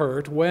we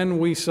hurt, when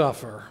we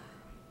suffer,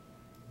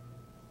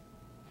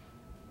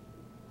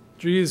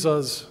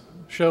 Jesus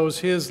shows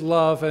his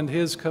love and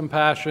his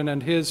compassion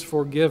and his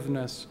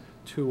forgiveness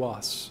to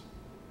us.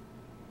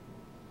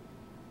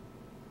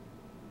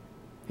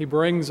 He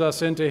brings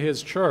us into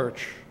his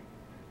church,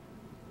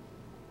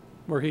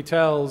 where he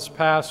tells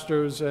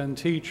pastors and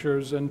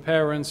teachers and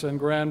parents and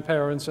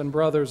grandparents and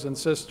brothers and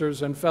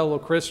sisters and fellow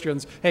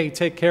Christians, hey,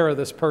 take care of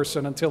this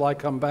person until I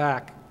come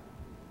back.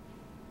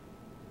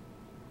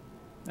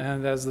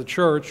 And as the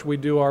church, we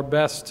do our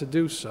best to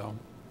do so.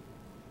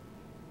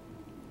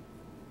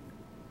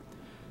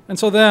 And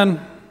so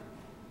then,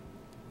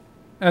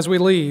 as we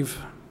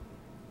leave,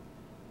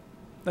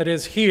 that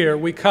is, here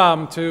we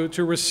come to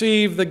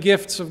receive the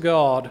gifts of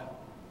God,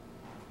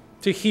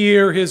 to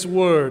hear his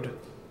word,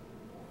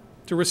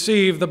 to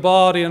receive the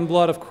body and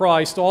blood of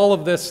Christ, all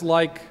of this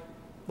like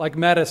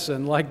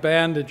medicine, like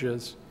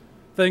bandages,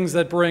 things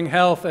that bring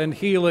health and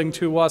healing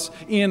to us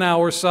in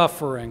our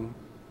suffering.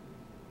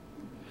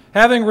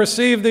 Having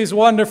received these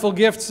wonderful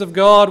gifts of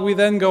God, we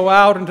then go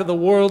out into the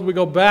world. We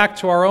go back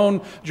to our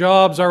own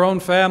jobs, our own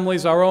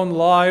families, our own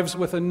lives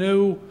with a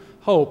new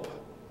hope,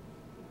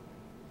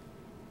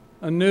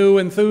 a new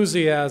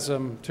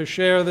enthusiasm to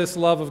share this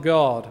love of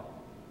God,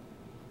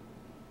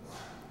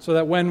 so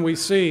that when we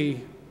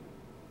see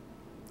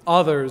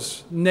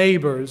others,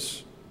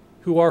 neighbors,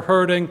 who are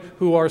hurting,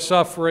 who are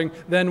suffering,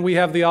 then we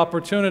have the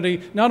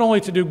opportunity not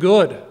only to do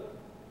good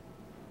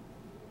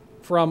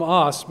from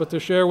us, but to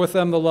share with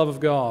them the love of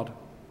God,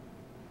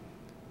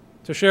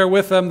 to share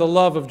with them the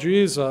love of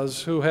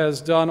Jesus, who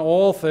has done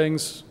all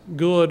things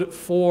good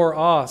for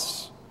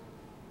us,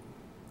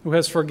 who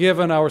has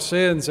forgiven our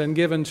sins and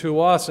given to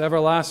us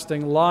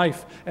everlasting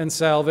life and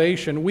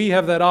salvation. We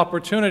have that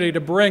opportunity to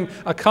bring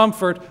a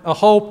comfort, a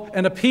hope,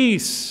 and a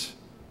peace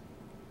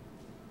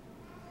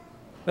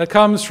that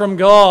comes from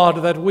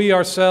God that we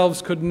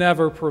ourselves could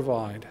never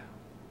provide.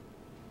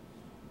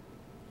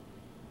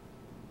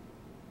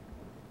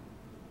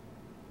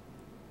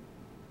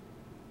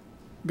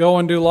 Go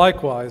and do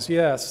likewise.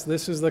 Yes,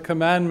 this is the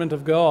commandment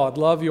of God.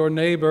 Love your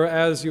neighbor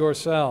as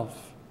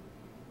yourself.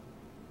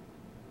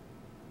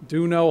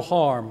 Do no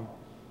harm.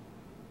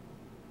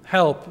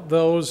 Help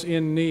those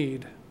in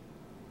need.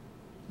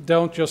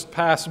 Don't just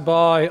pass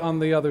by on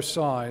the other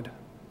side.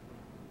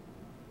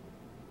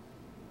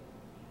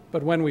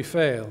 But when we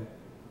fail,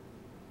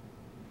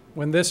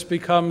 when this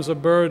becomes a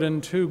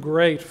burden too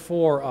great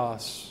for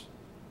us,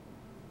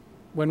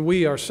 when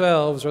we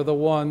ourselves are the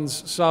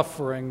ones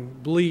suffering,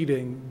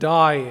 bleeding,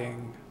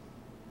 dying,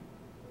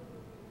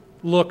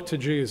 look to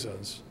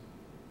Jesus.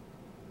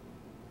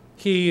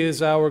 He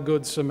is our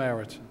Good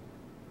Samaritan.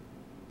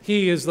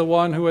 He is the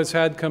one who has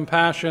had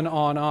compassion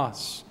on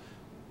us.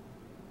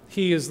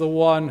 He is the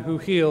one who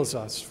heals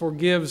us,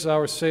 forgives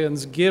our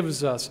sins,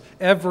 gives us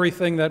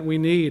everything that we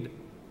need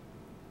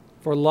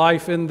for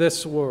life in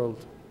this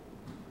world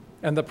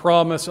and the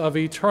promise of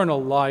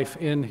eternal life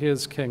in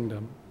His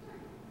kingdom.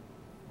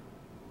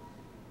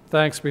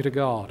 Thanks be to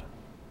God.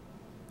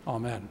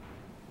 Amen.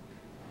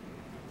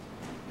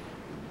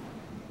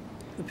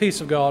 The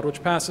peace of God,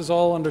 which passes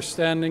all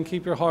understanding,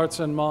 keep your hearts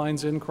and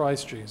minds in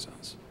Christ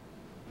Jesus.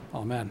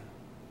 Amen.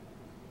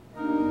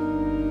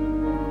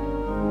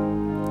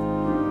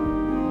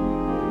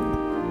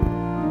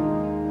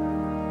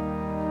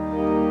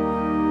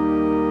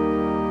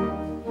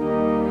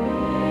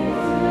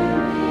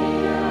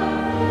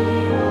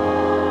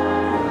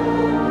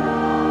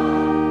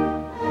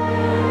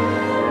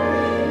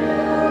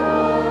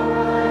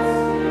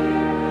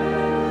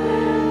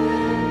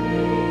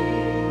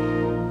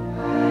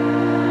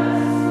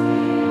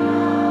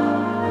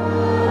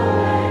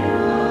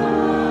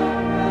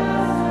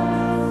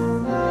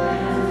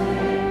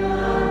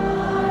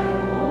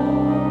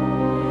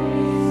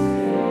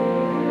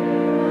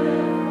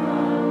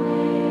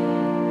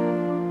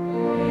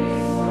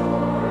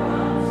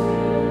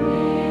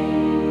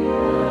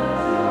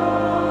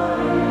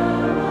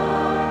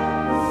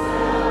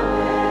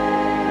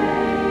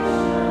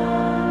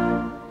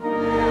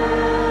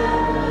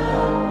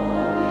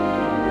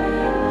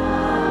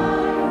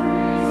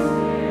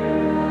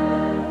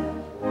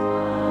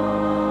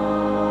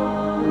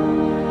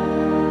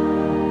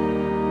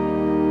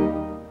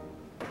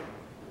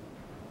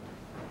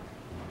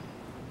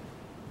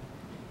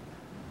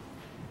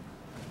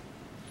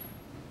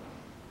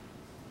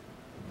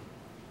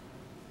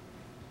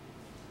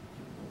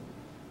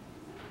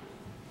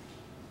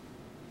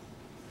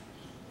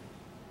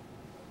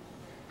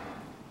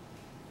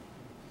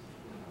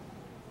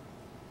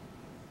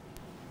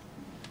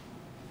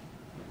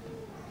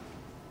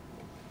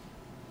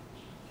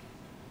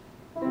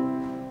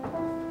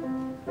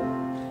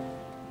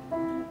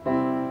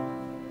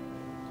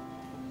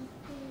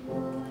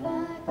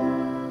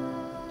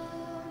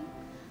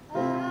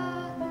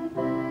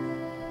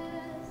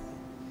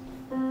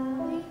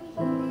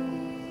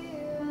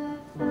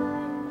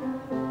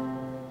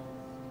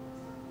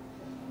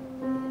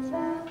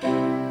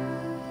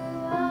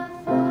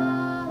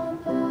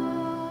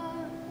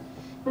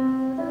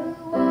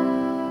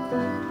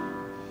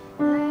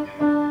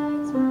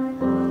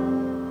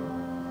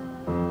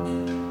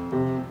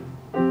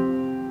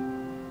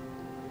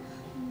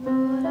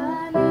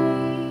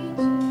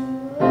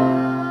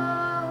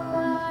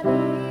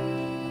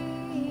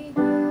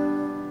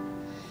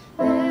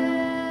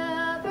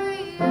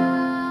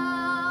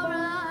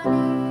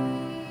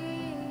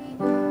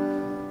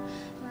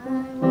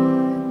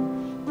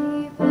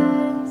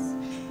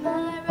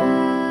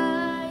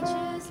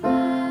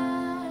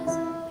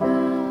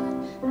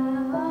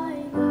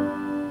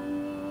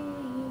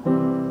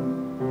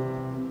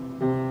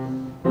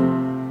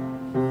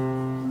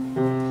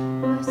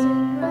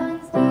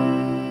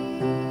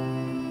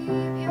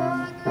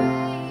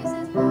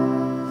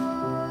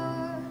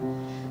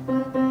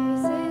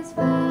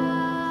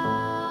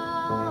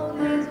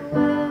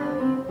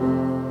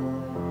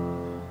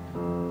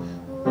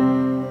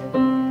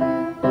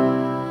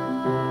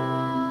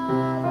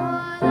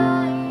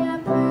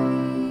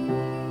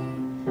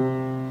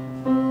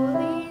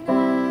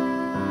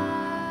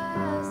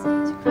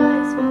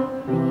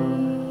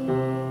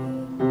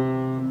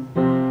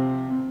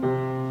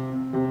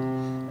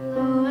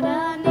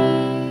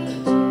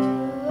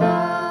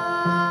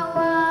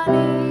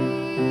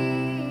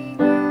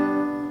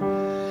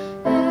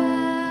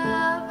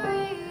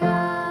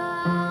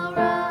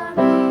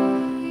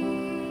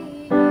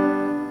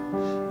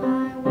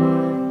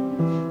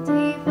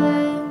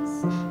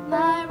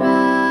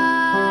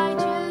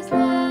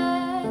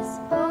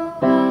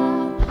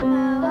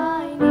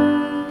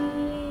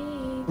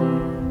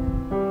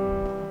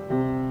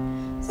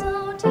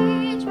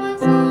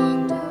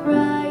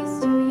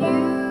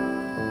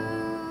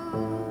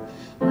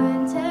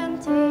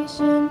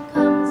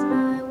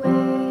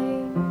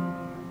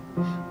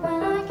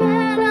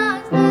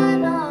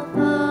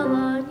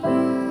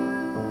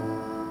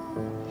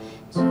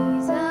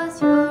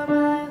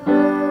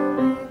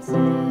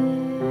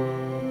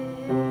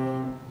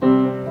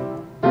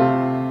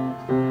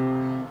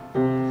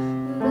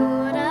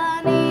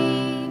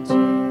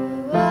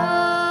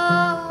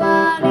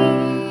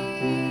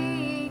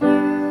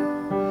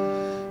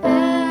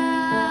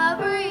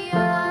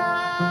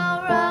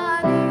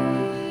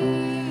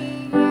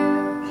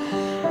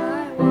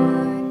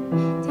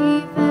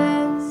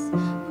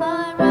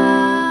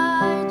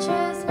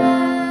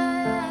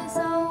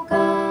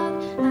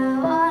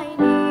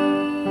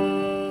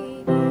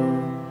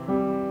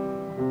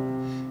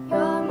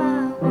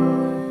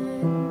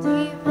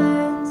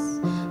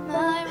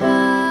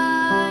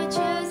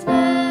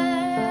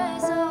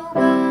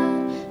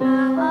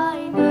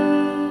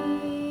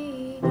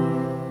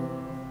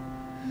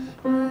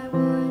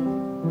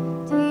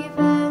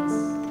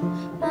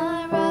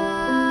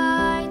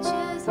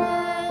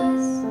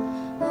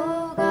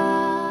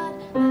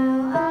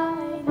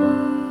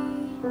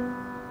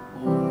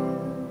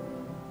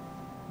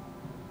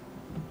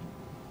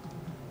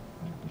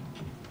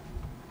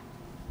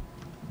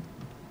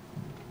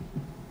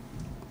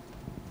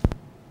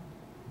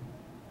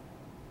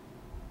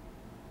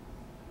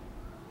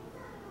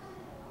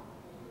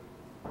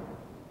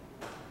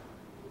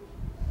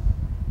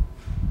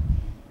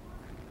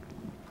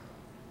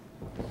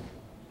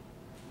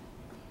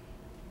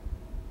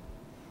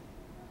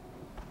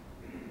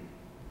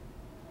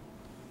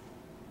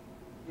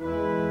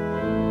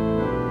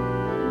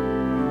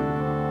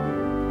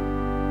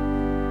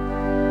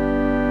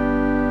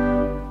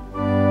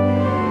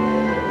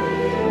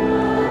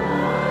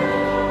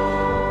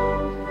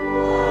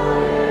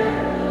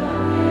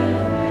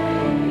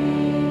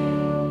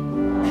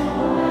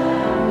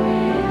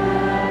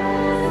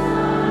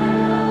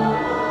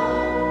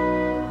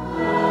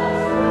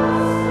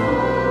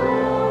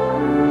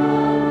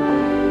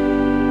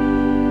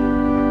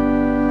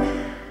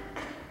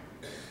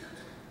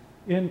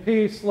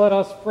 peace, let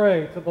us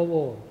pray to the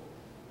Lord.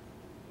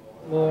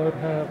 Lord,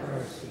 have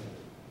mercy.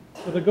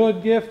 For the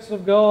good gifts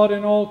of God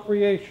in all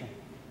creation,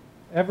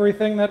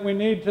 everything that we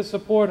need to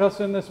support us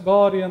in this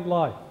body and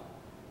life,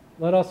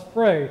 let us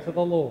pray to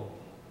the Lord.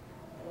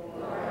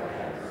 Lord,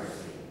 have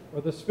mercy.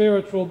 For the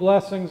spiritual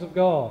blessings of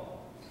God,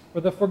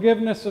 for the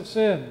forgiveness of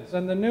sins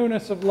and the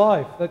newness of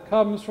life that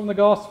comes from the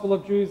gospel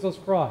of Jesus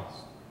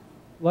Christ,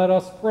 let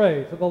us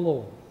pray to the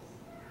Lord.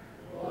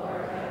 Lord,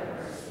 have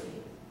mercy.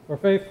 For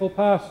faithful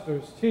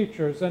pastors,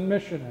 teachers, and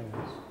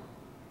missionaries,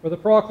 for the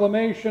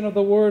proclamation of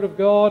the Word of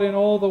God in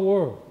all the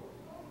world,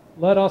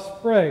 let us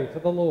pray to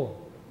the Lord.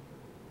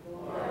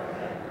 Lord,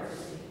 have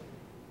mercy.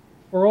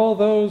 For all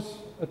those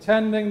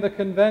attending the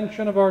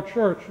convention of our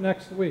church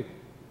next week,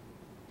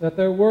 that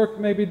their work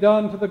may be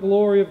done to the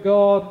glory of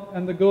God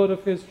and the good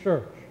of His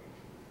church,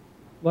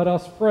 let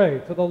us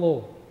pray to the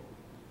Lord.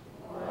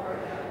 Lord,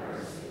 have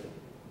mercy.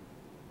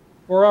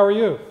 For our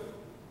youth,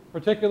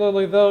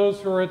 particularly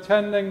those who are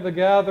attending the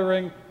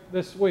gathering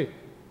this week,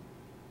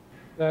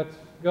 that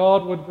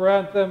God would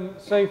grant them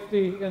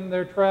safety in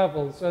their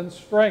travels and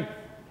strength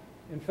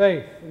in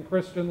faith and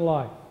Christian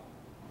life,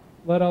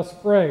 let us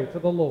pray to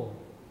the Lord.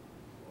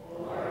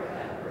 Lord,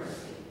 have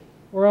mercy.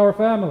 For our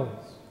families,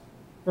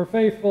 for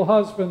faithful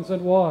husbands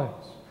and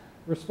wives,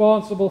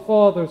 responsible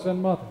fathers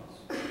and mothers,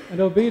 and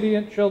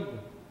obedient children,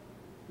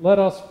 let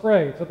us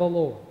pray to the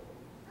Lord.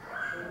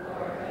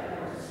 Lord,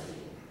 have mercy.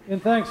 In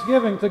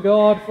thanksgiving to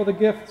God for the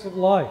gifts of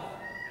life,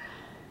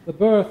 the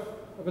birth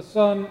of a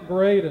son,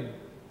 Braden,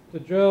 to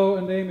Joe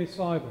and Amy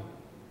Seibel,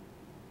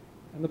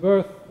 and the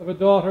birth of a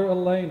daughter,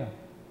 Elena,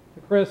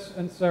 to Chris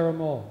and Sarah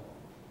Moll,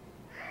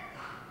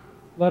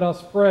 let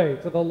us pray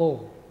to the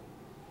Lord.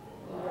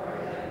 Lord,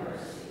 have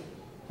mercy.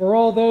 For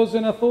all those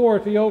in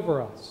authority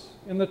over us,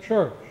 in the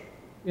church,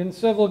 in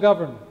civil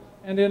government,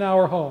 and in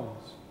our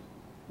homes,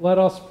 let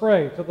us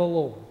pray to the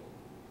Lord.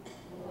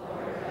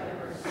 Lord, have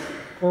mercy.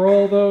 For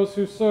all those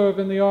who serve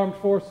in the armed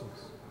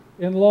forces,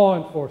 in law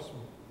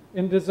enforcement,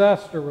 in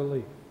disaster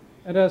relief,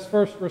 and as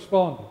first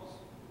responders,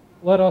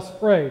 let us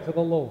pray to the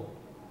Lord.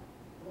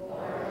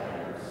 Lord,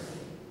 have mercy.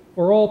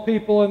 For all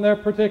people in their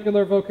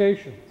particular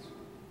vocations,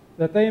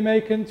 that they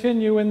may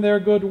continue in their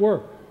good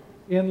work,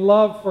 in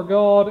love for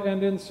God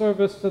and in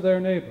service to their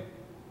neighbor,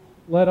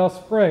 let us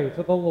pray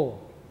to the Lord.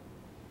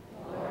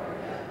 Lord,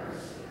 have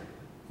mercy.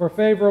 For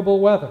favorable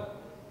weather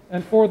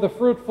and for the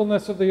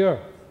fruitfulness of the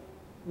earth,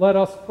 let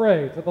us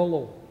pray to the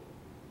Lord.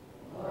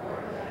 Lord,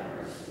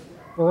 have mercy.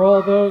 For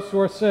all those who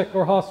are sick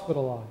or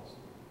hospitalized,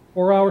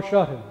 for our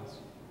shut-ins,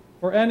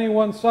 for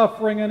anyone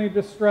suffering any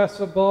distress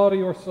of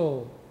body or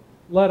soul,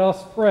 let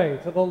us pray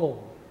to the Lord.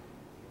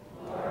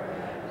 Lord,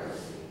 have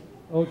mercy.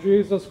 O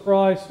Jesus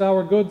Christ,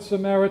 our good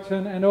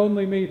Samaritan and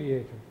only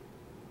mediator,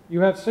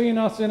 you have seen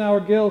us in our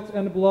guilt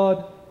and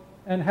blood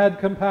and had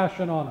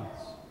compassion on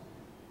us.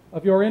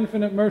 Of your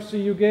infinite mercy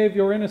you gave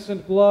your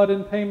innocent blood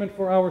in payment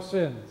for our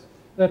sins,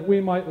 that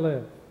we might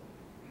live.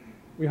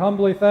 We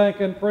humbly thank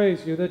and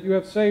praise you that you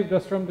have saved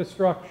us from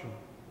destruction.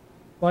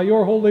 By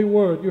your holy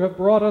word you have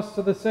brought us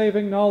to the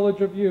saving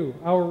knowledge of you,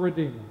 our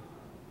Redeemer.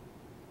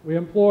 We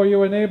implore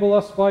you, enable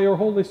us by your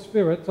Holy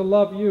Spirit to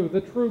love you,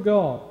 the true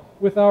God,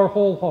 with our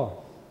whole heart,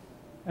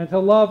 and to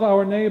love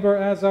our neighbor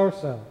as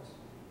ourselves,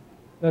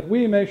 that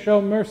we may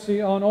show mercy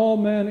on all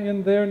men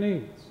in their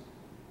needs,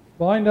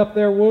 bind up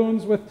their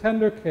wounds with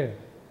tender care,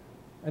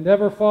 and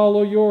ever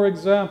follow your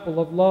example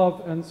of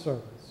love and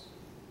service.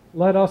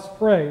 Let us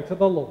pray to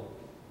the Lord.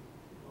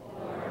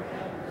 Lord,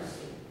 have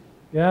mercy.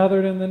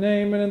 Gathered in the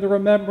name and in the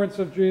remembrance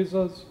of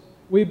Jesus,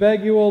 we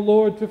beg you, O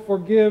Lord, to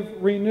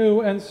forgive, renew,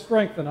 and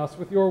strengthen us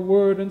with your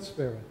word and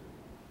spirit.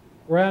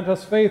 Grant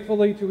us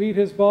faithfully to eat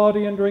his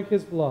body and drink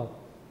his blood,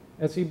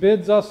 as he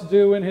bids us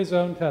do in his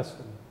own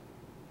testament.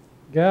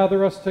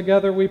 Gather us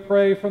together, we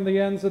pray, from the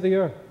ends of the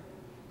earth,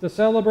 to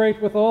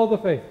celebrate with all the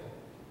faithful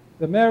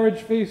the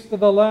marriage feast of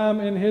the Lamb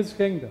in his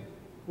kingdom,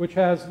 which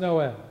has no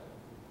end.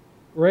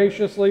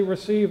 Graciously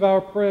receive our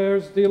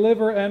prayers,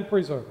 deliver and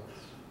preserve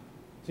us.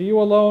 To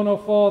you alone, O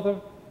Father,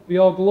 be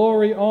all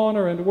glory,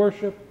 honor, and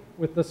worship,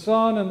 with the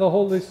Son and the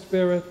Holy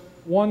Spirit,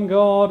 one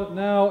God,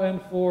 now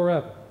and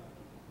forever.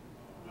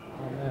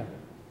 Amen.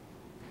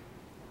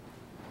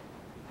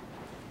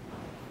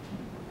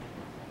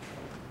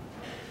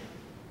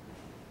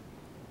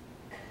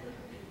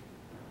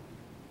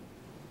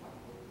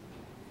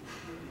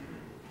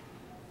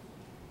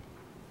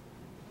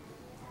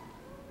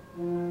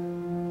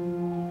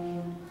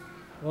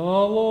 The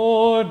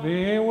Lord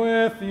be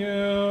with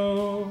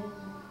you.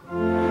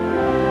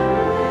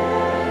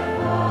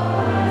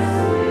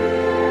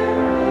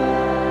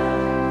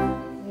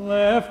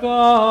 Lift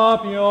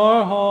up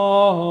your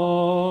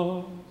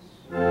hearts.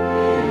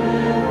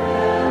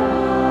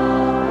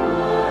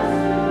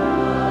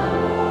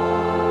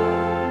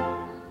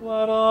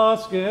 Let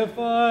us give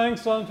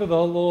thanks unto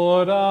the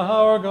Lord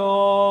our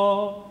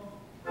God.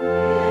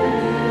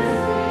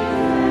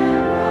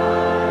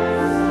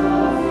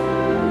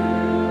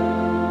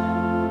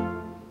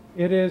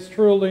 It is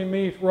truly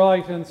meet,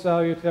 right, and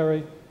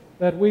salutary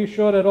that we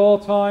should at all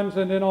times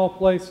and in all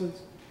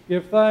places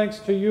give thanks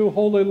to you,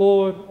 Holy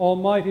Lord,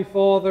 Almighty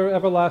Father,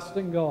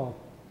 everlasting God,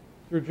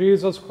 through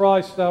Jesus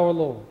Christ our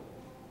Lord,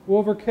 who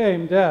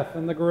overcame death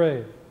and the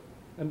grave,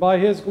 and by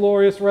his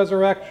glorious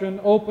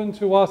resurrection opened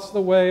to us the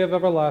way of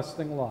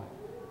everlasting life.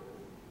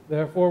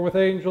 Therefore, with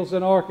angels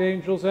and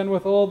archangels and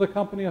with all the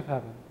company of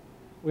heaven,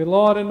 we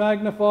laud and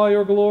magnify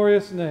your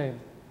glorious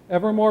name,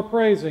 evermore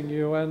praising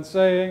you and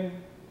saying,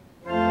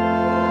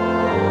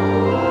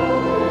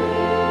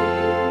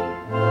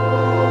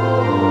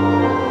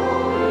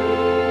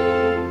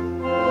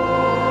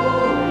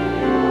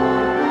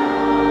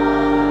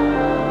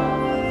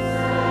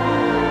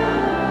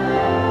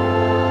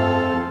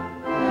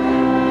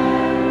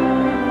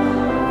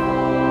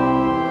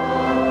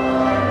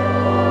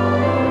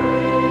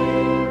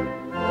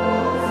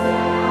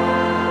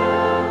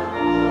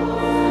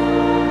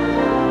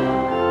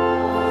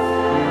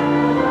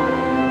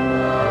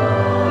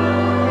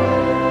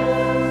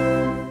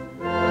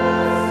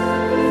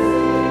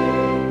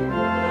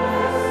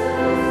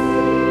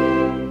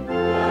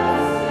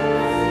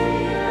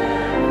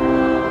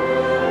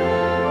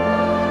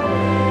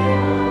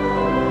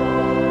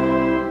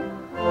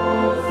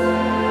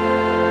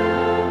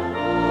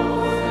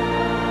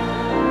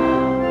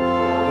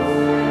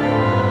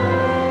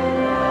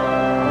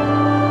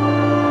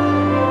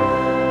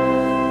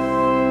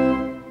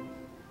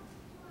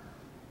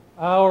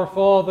 Our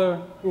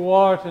Father, who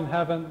art in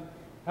heaven,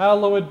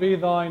 hallowed be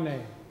thy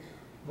name.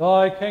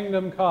 Thy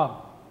kingdom come,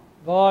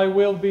 thy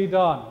will be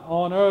done,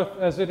 on earth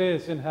as it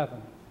is in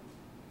heaven.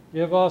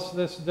 Give us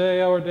this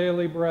day our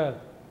daily bread,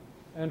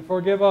 and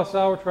forgive us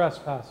our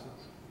trespasses,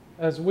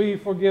 as we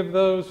forgive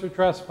those who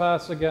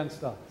trespass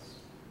against us.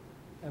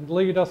 And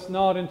lead us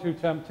not into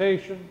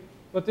temptation,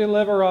 but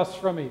deliver us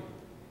from evil.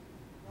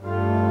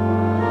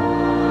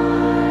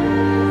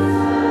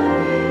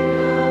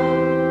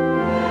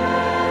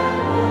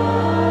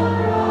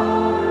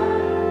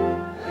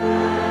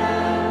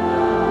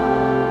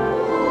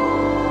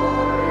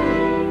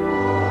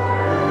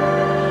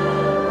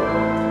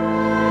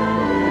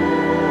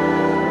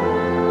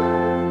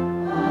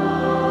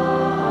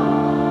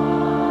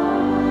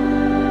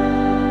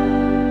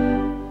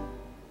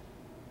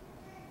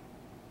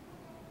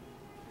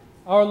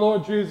 Our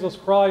Lord Jesus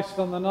Christ,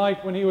 on the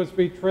night when he was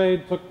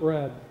betrayed, took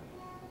bread.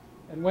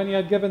 And when he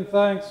had given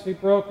thanks, he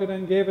broke it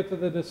and gave it to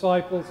the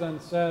disciples and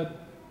said,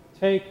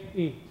 "Take,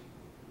 eat.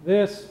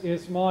 This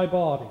is my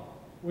body,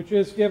 which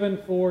is given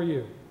for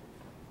you.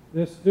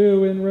 This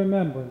do in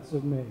remembrance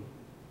of me."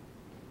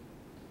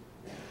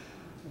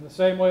 In the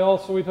same way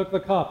also he took the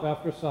cup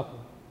after supper.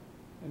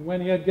 And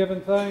when he had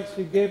given thanks,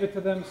 he gave it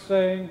to them,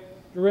 saying,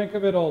 "Drink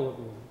of it, all of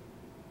you.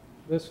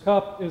 This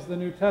cup is the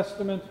New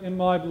Testament in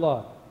my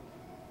blood,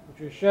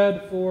 which is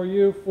shed for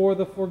you for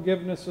the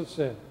forgiveness of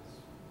sins.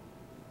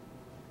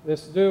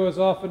 This do as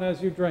often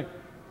as you drink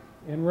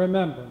it in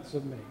remembrance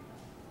of me."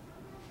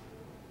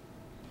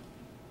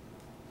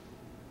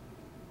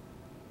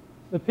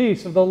 The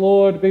peace of the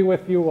Lord be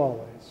with you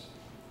always.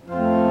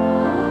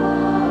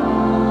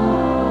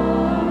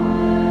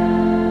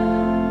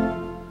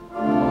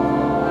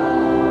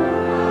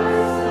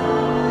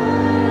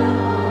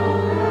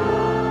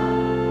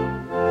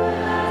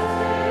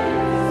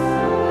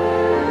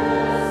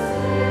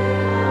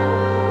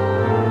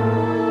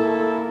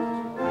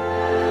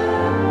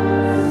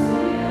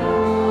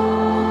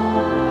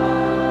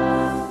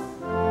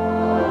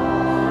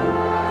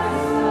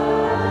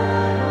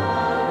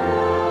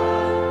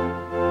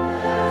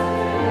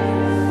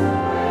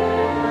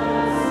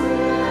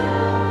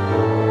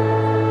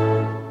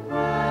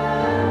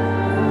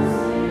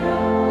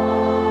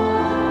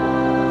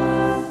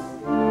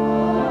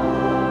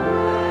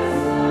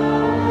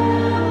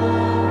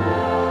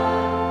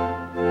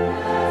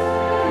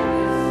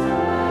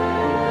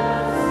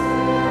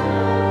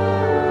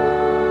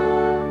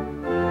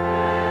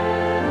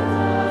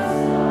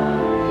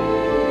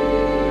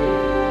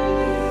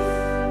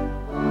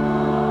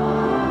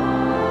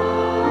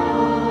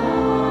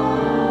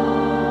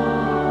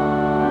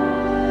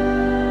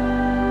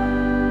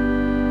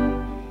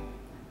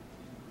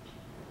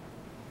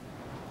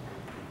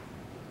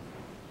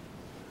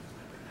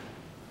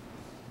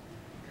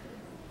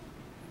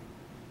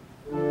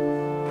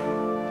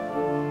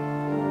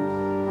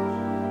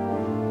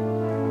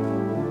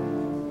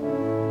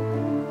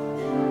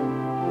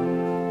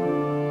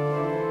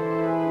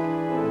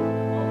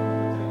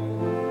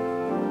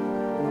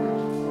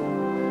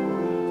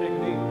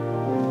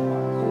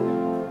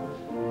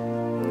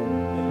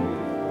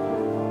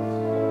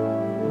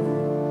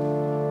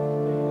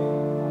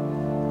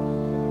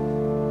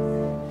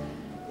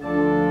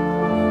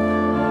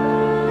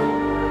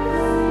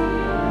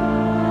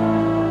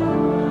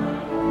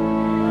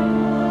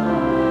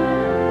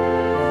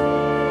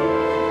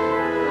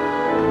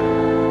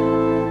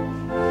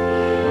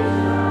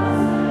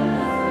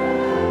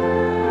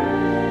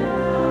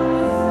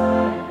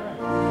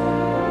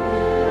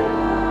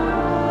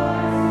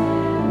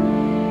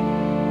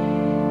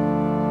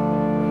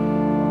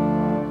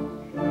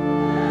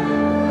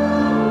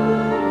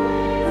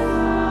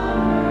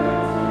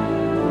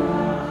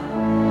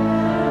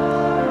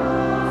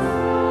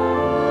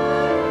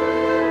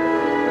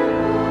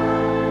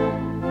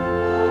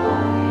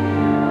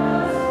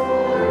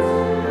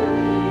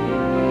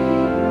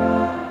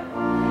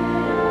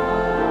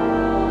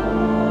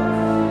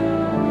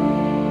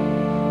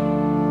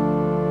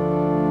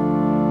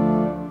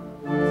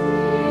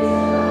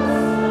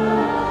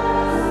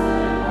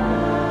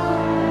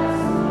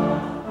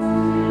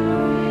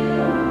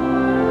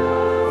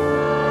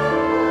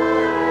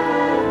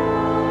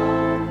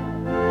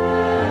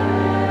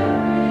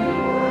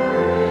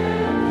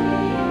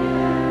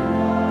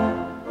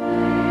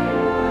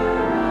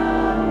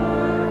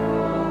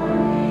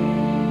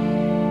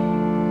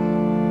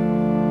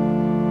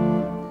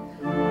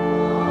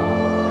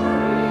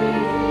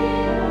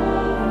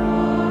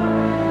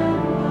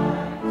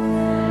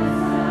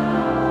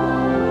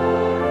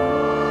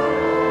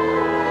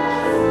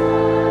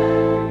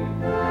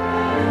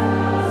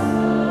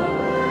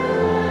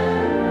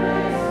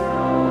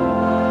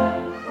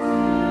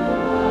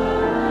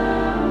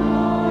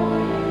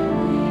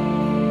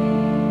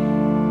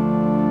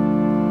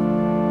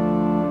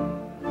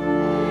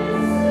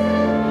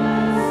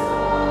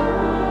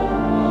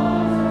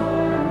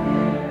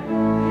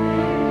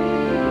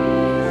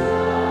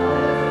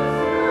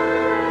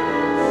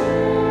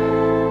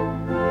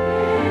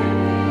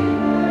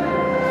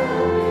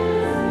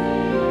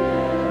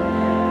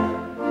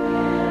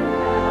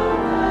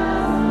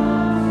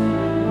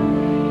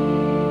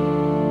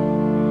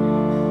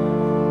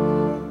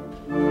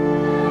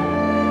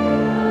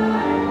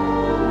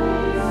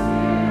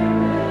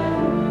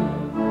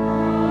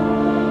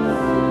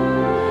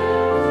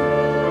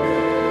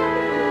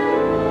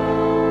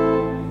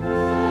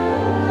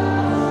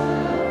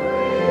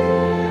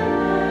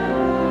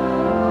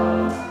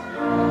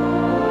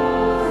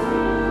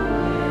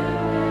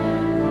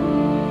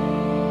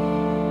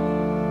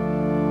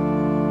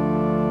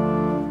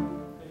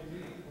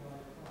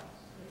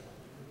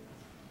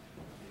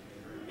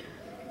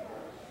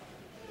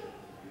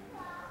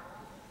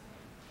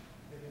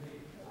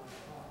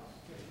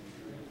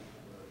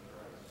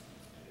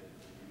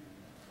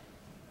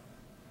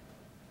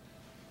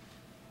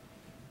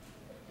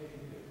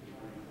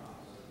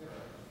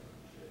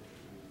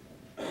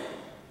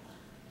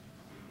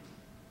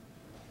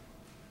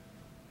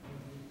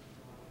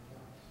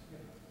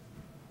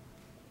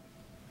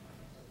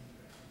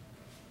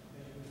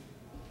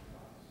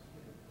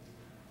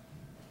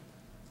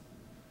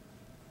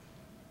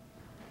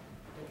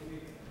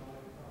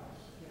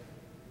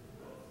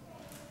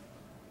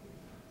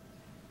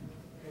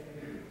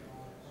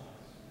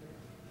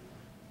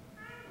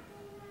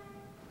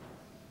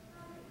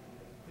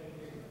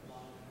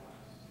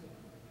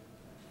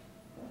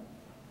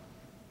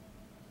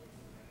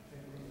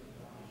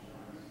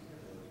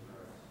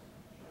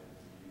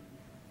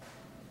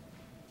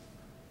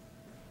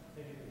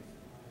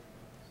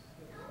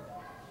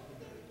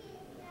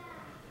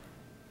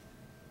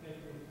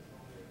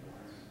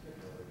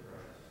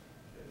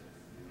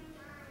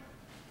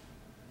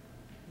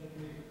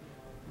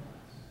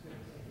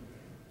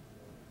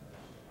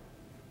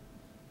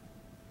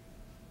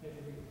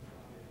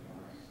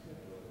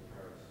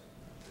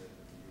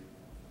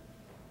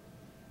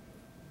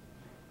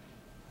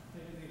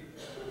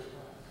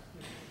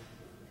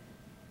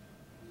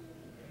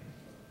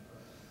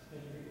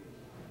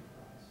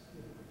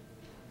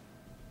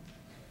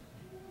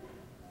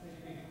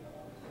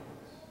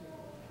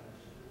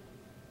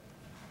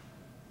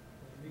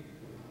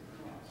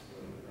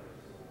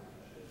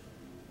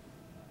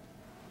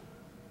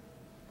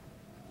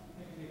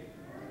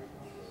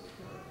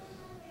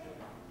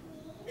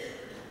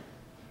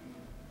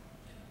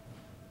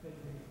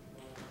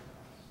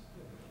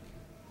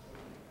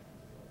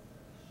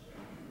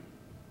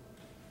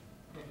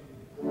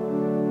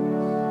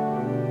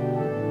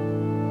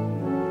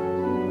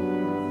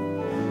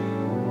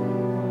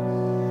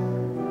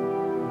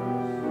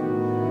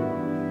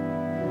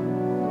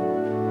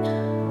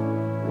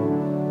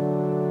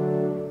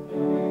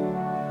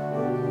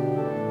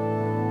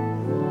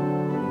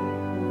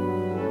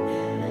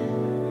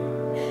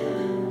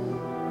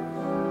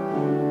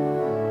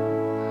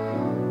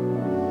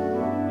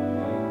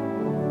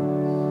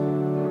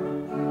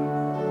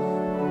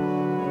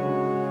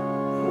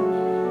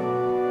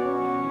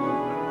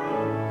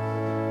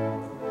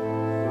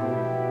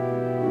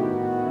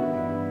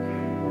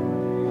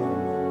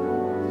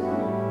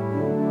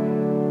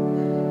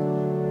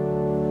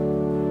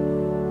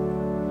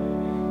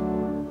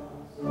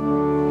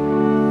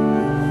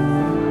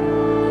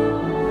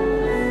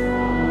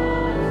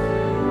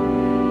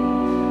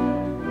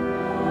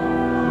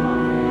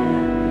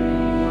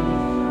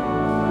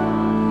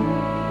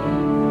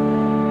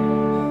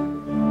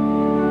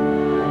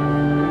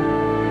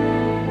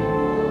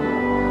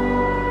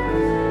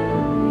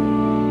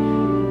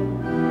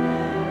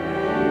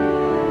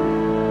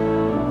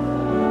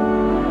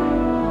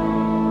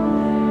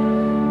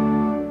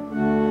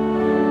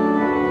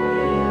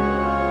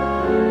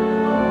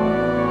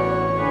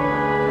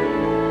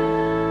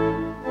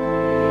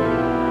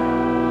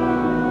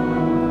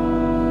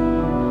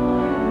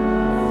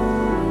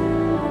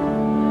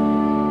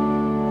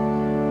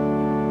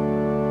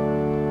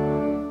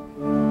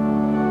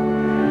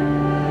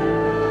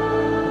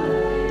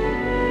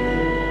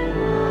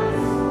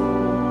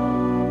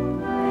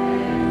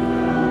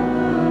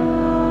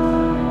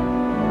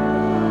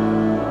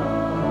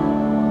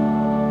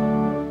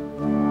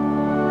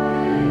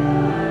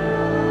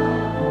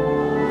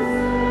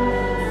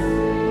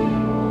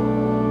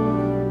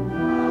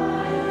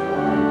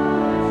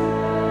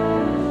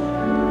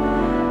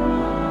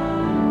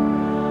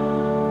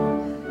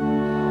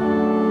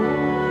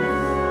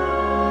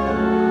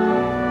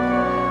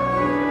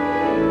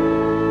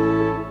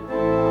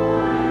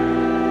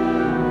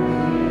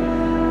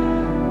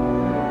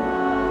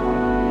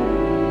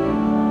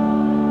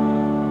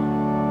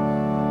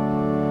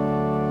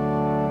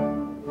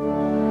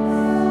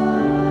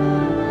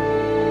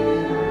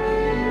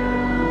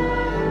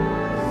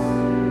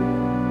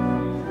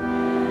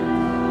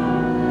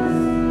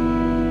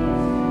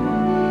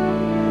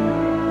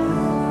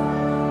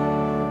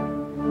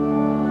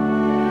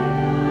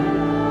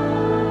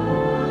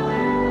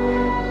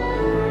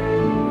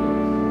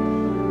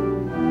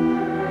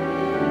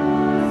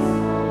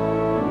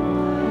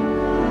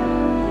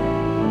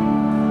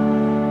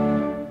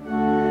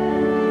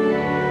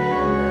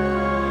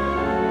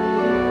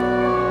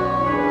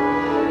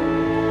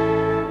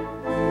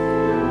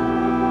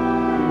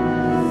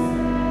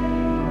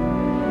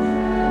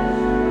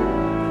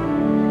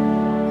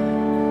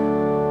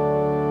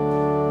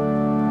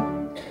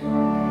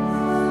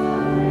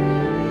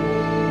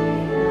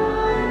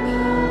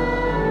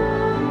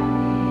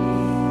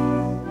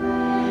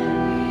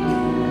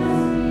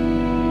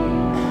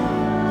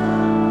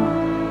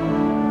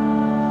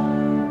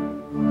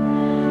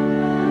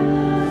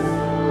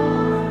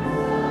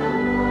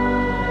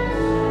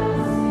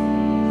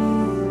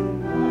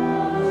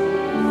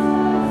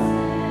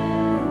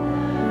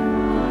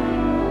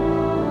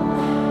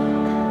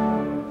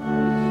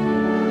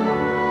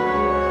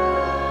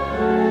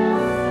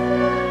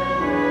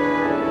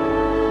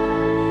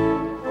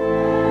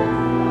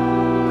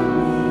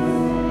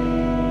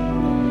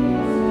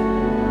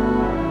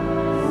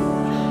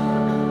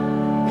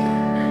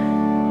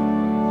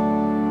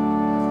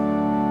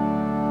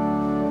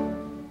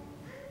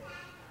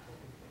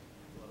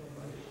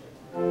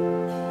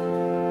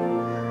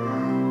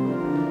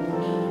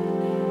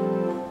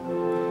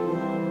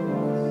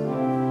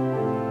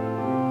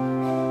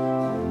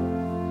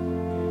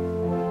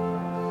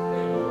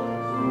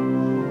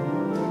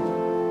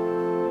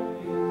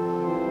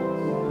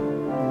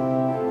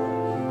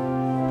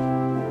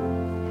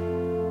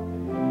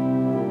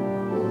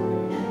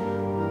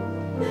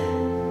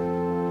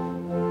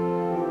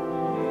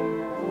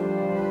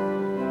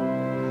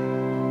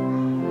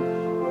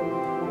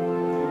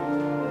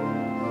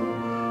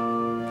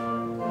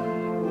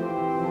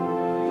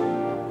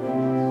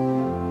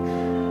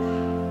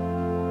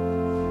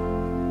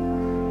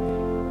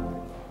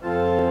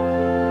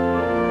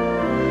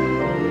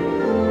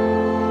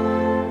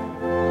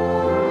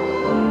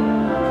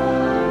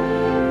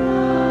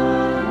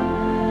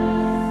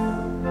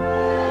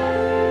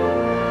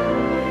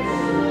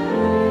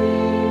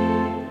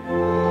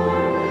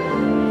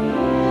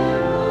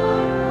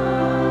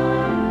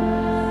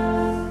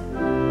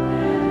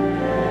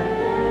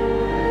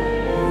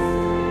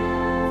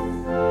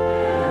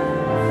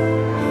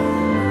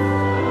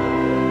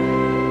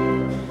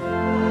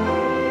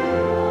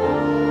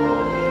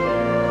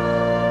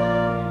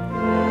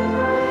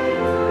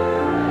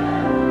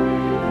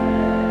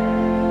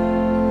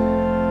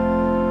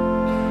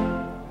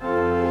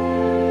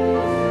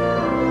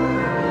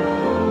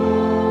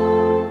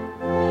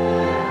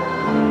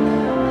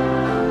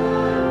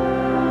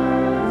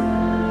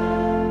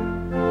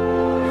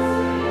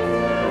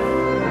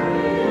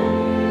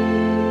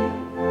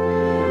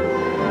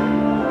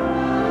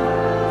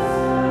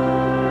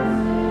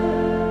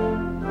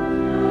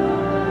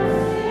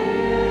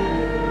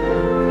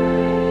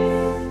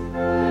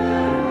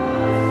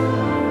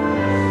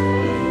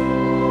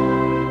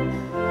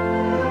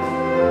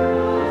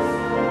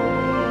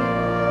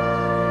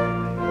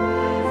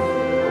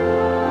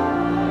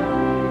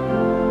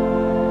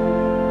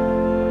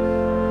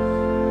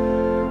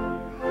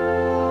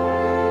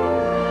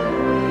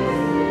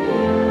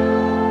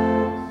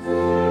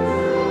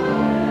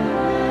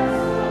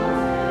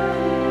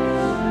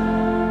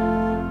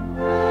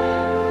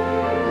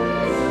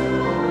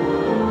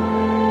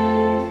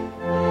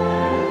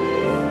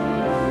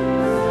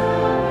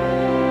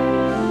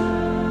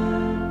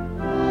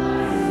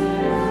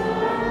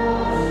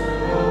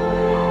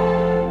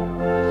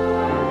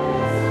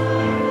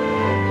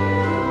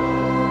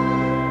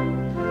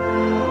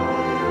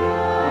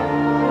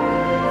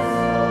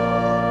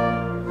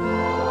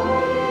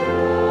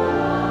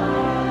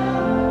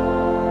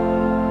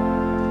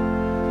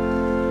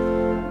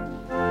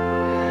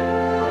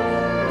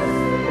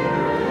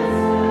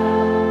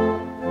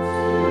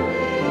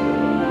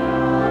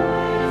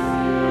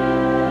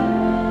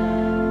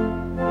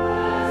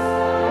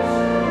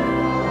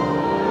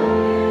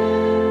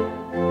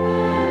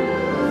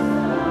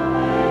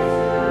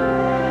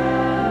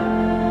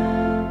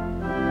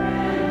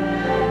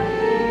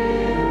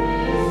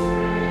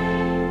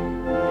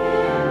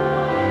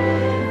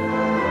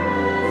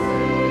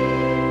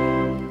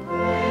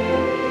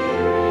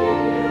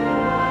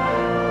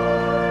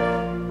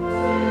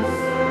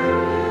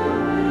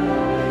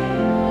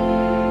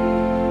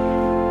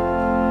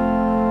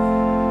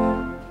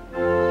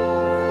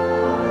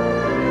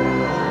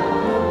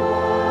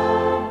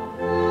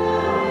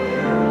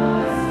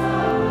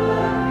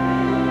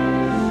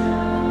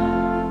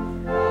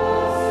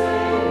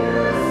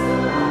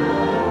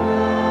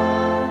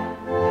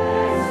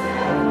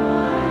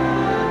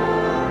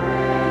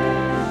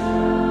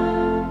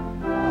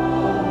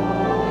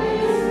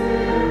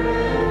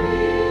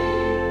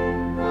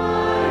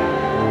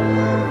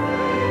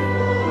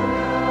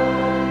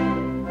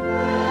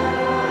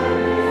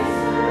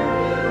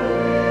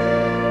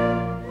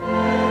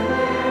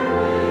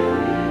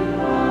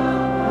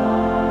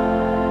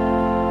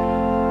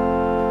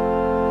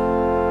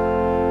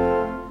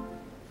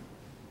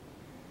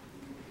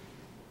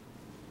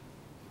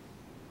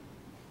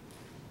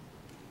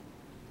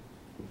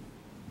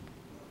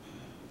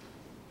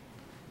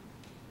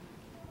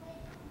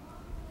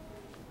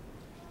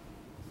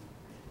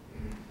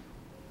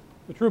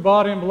 The true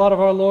body and blood of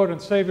our Lord and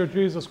Savior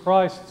Jesus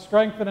Christ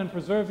strengthen and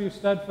preserve you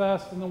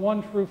steadfast in the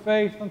one true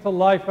faith unto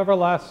life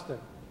everlasting.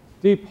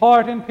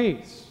 Depart in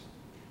peace.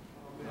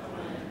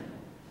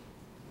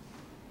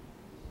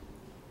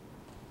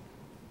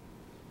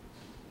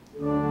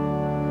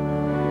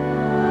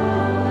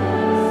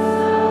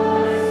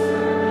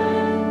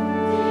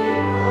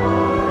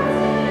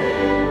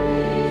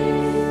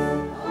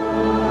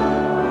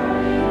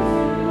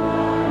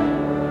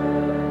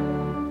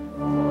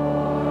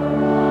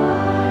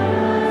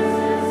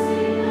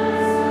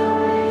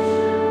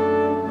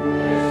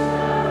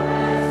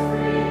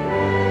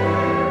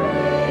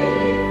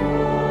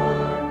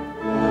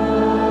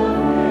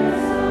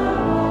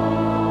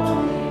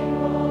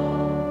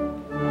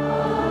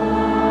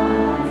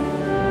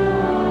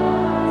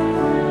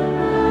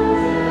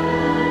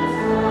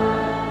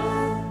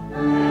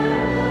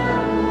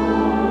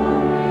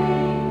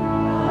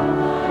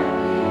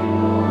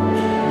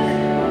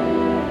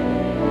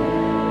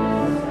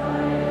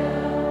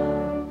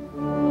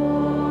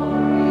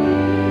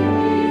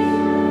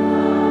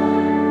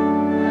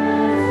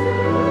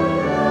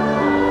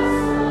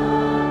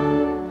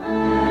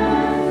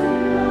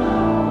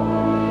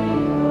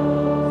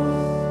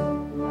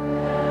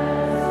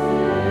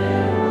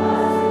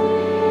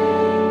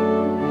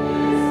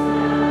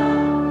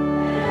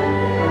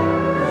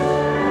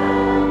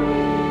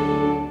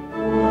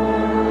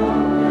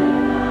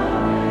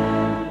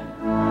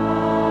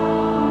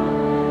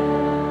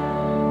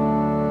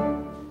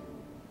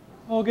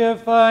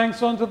 Give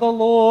thanks unto the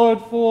Lord,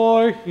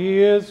 for he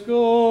is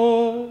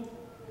good.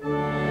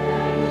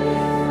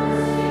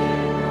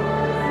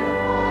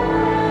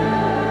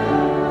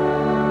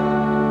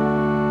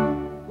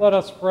 Let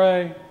us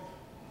pray.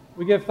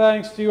 We give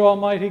thanks to you,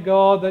 Almighty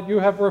God, that you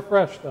have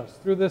refreshed us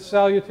through this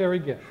salutary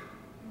gift.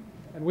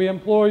 And we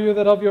implore you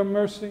that of your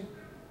mercy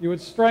you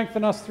would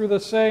strengthen us through the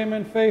same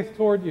in faith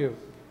toward you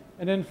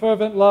and in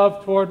fervent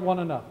love toward one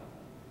another.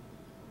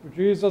 Through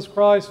Jesus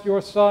Christ,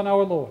 your Son,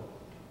 our Lord,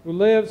 who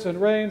lives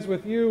and reigns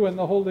with you in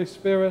the Holy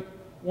Spirit,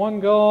 one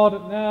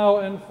God, now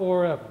and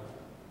forever.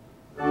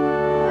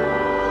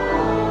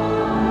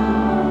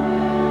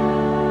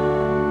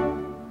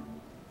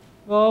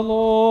 The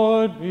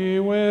Lord be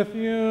with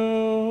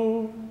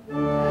you.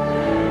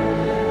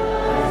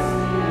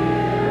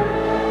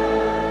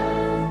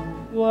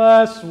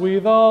 Bless we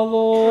the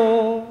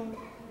Lord.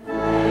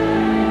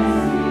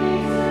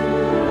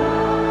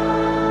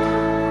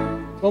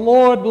 The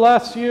Lord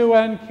bless you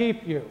and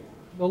keep you.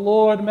 The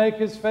Lord make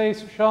his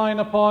face shine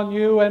upon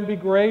you and be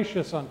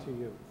gracious unto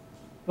you.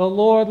 The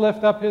Lord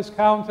lift up his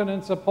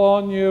countenance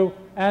upon you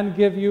and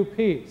give you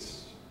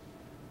peace.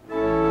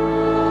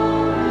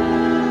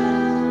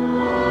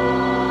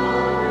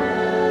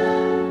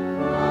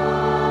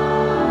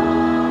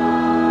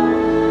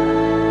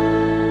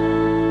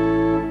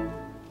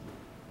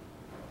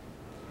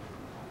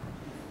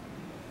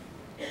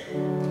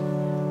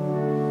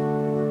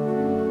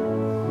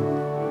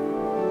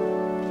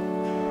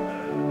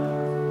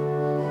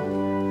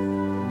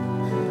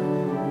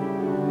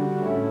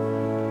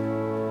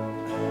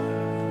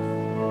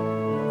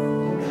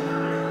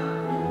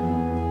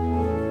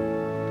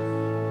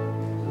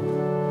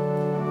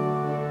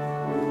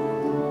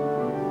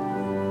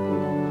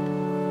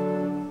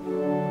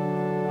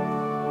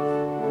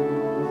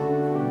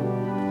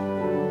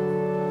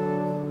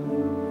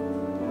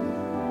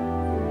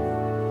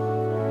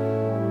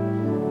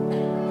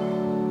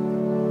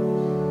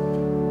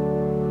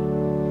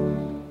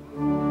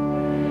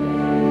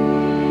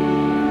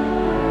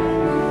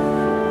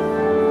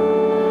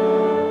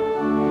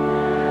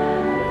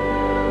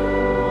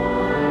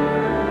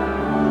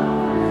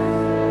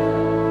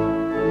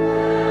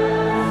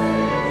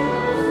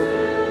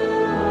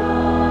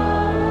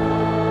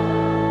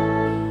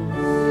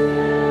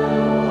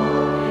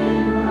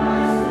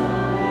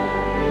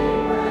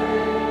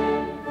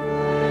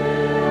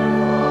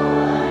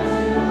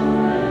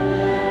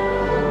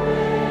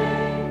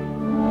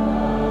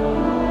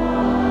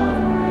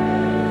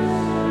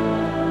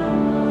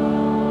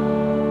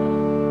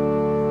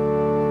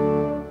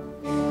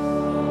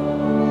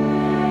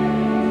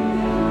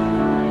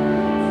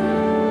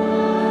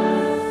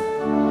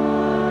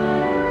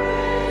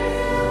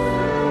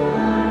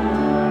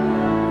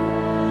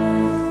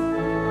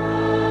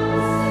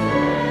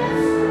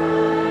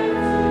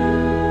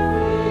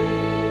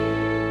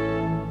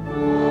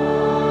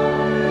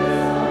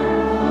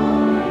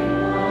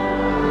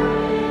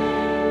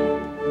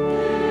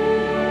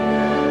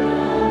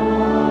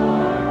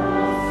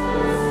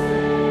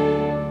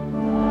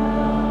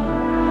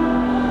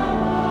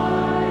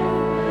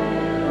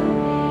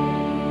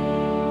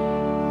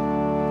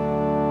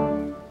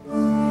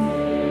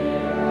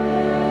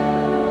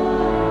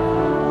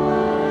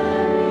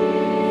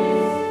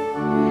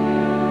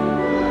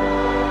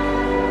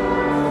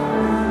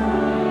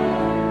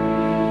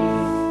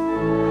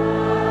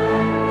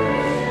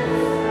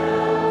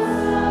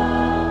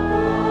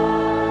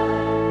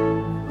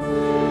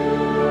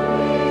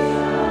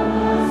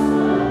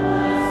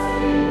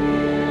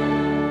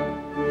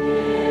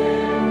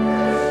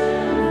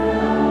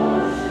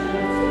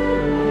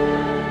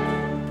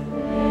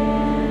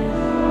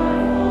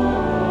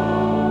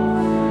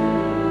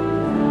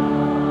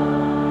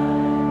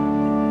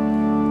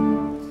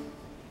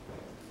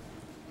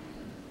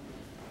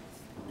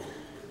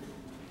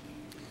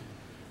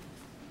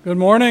 Good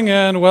morning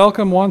and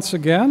welcome once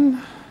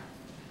again.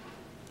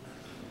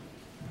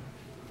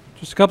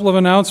 Just a couple of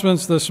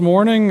announcements this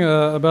morning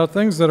about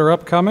things that are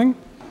upcoming.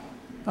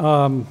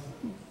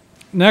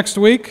 Next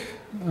week,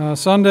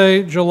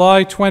 Sunday,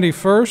 July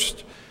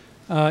 21st,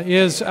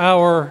 is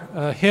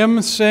our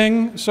hymn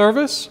sing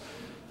service.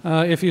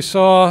 If you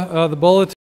saw the bulletin,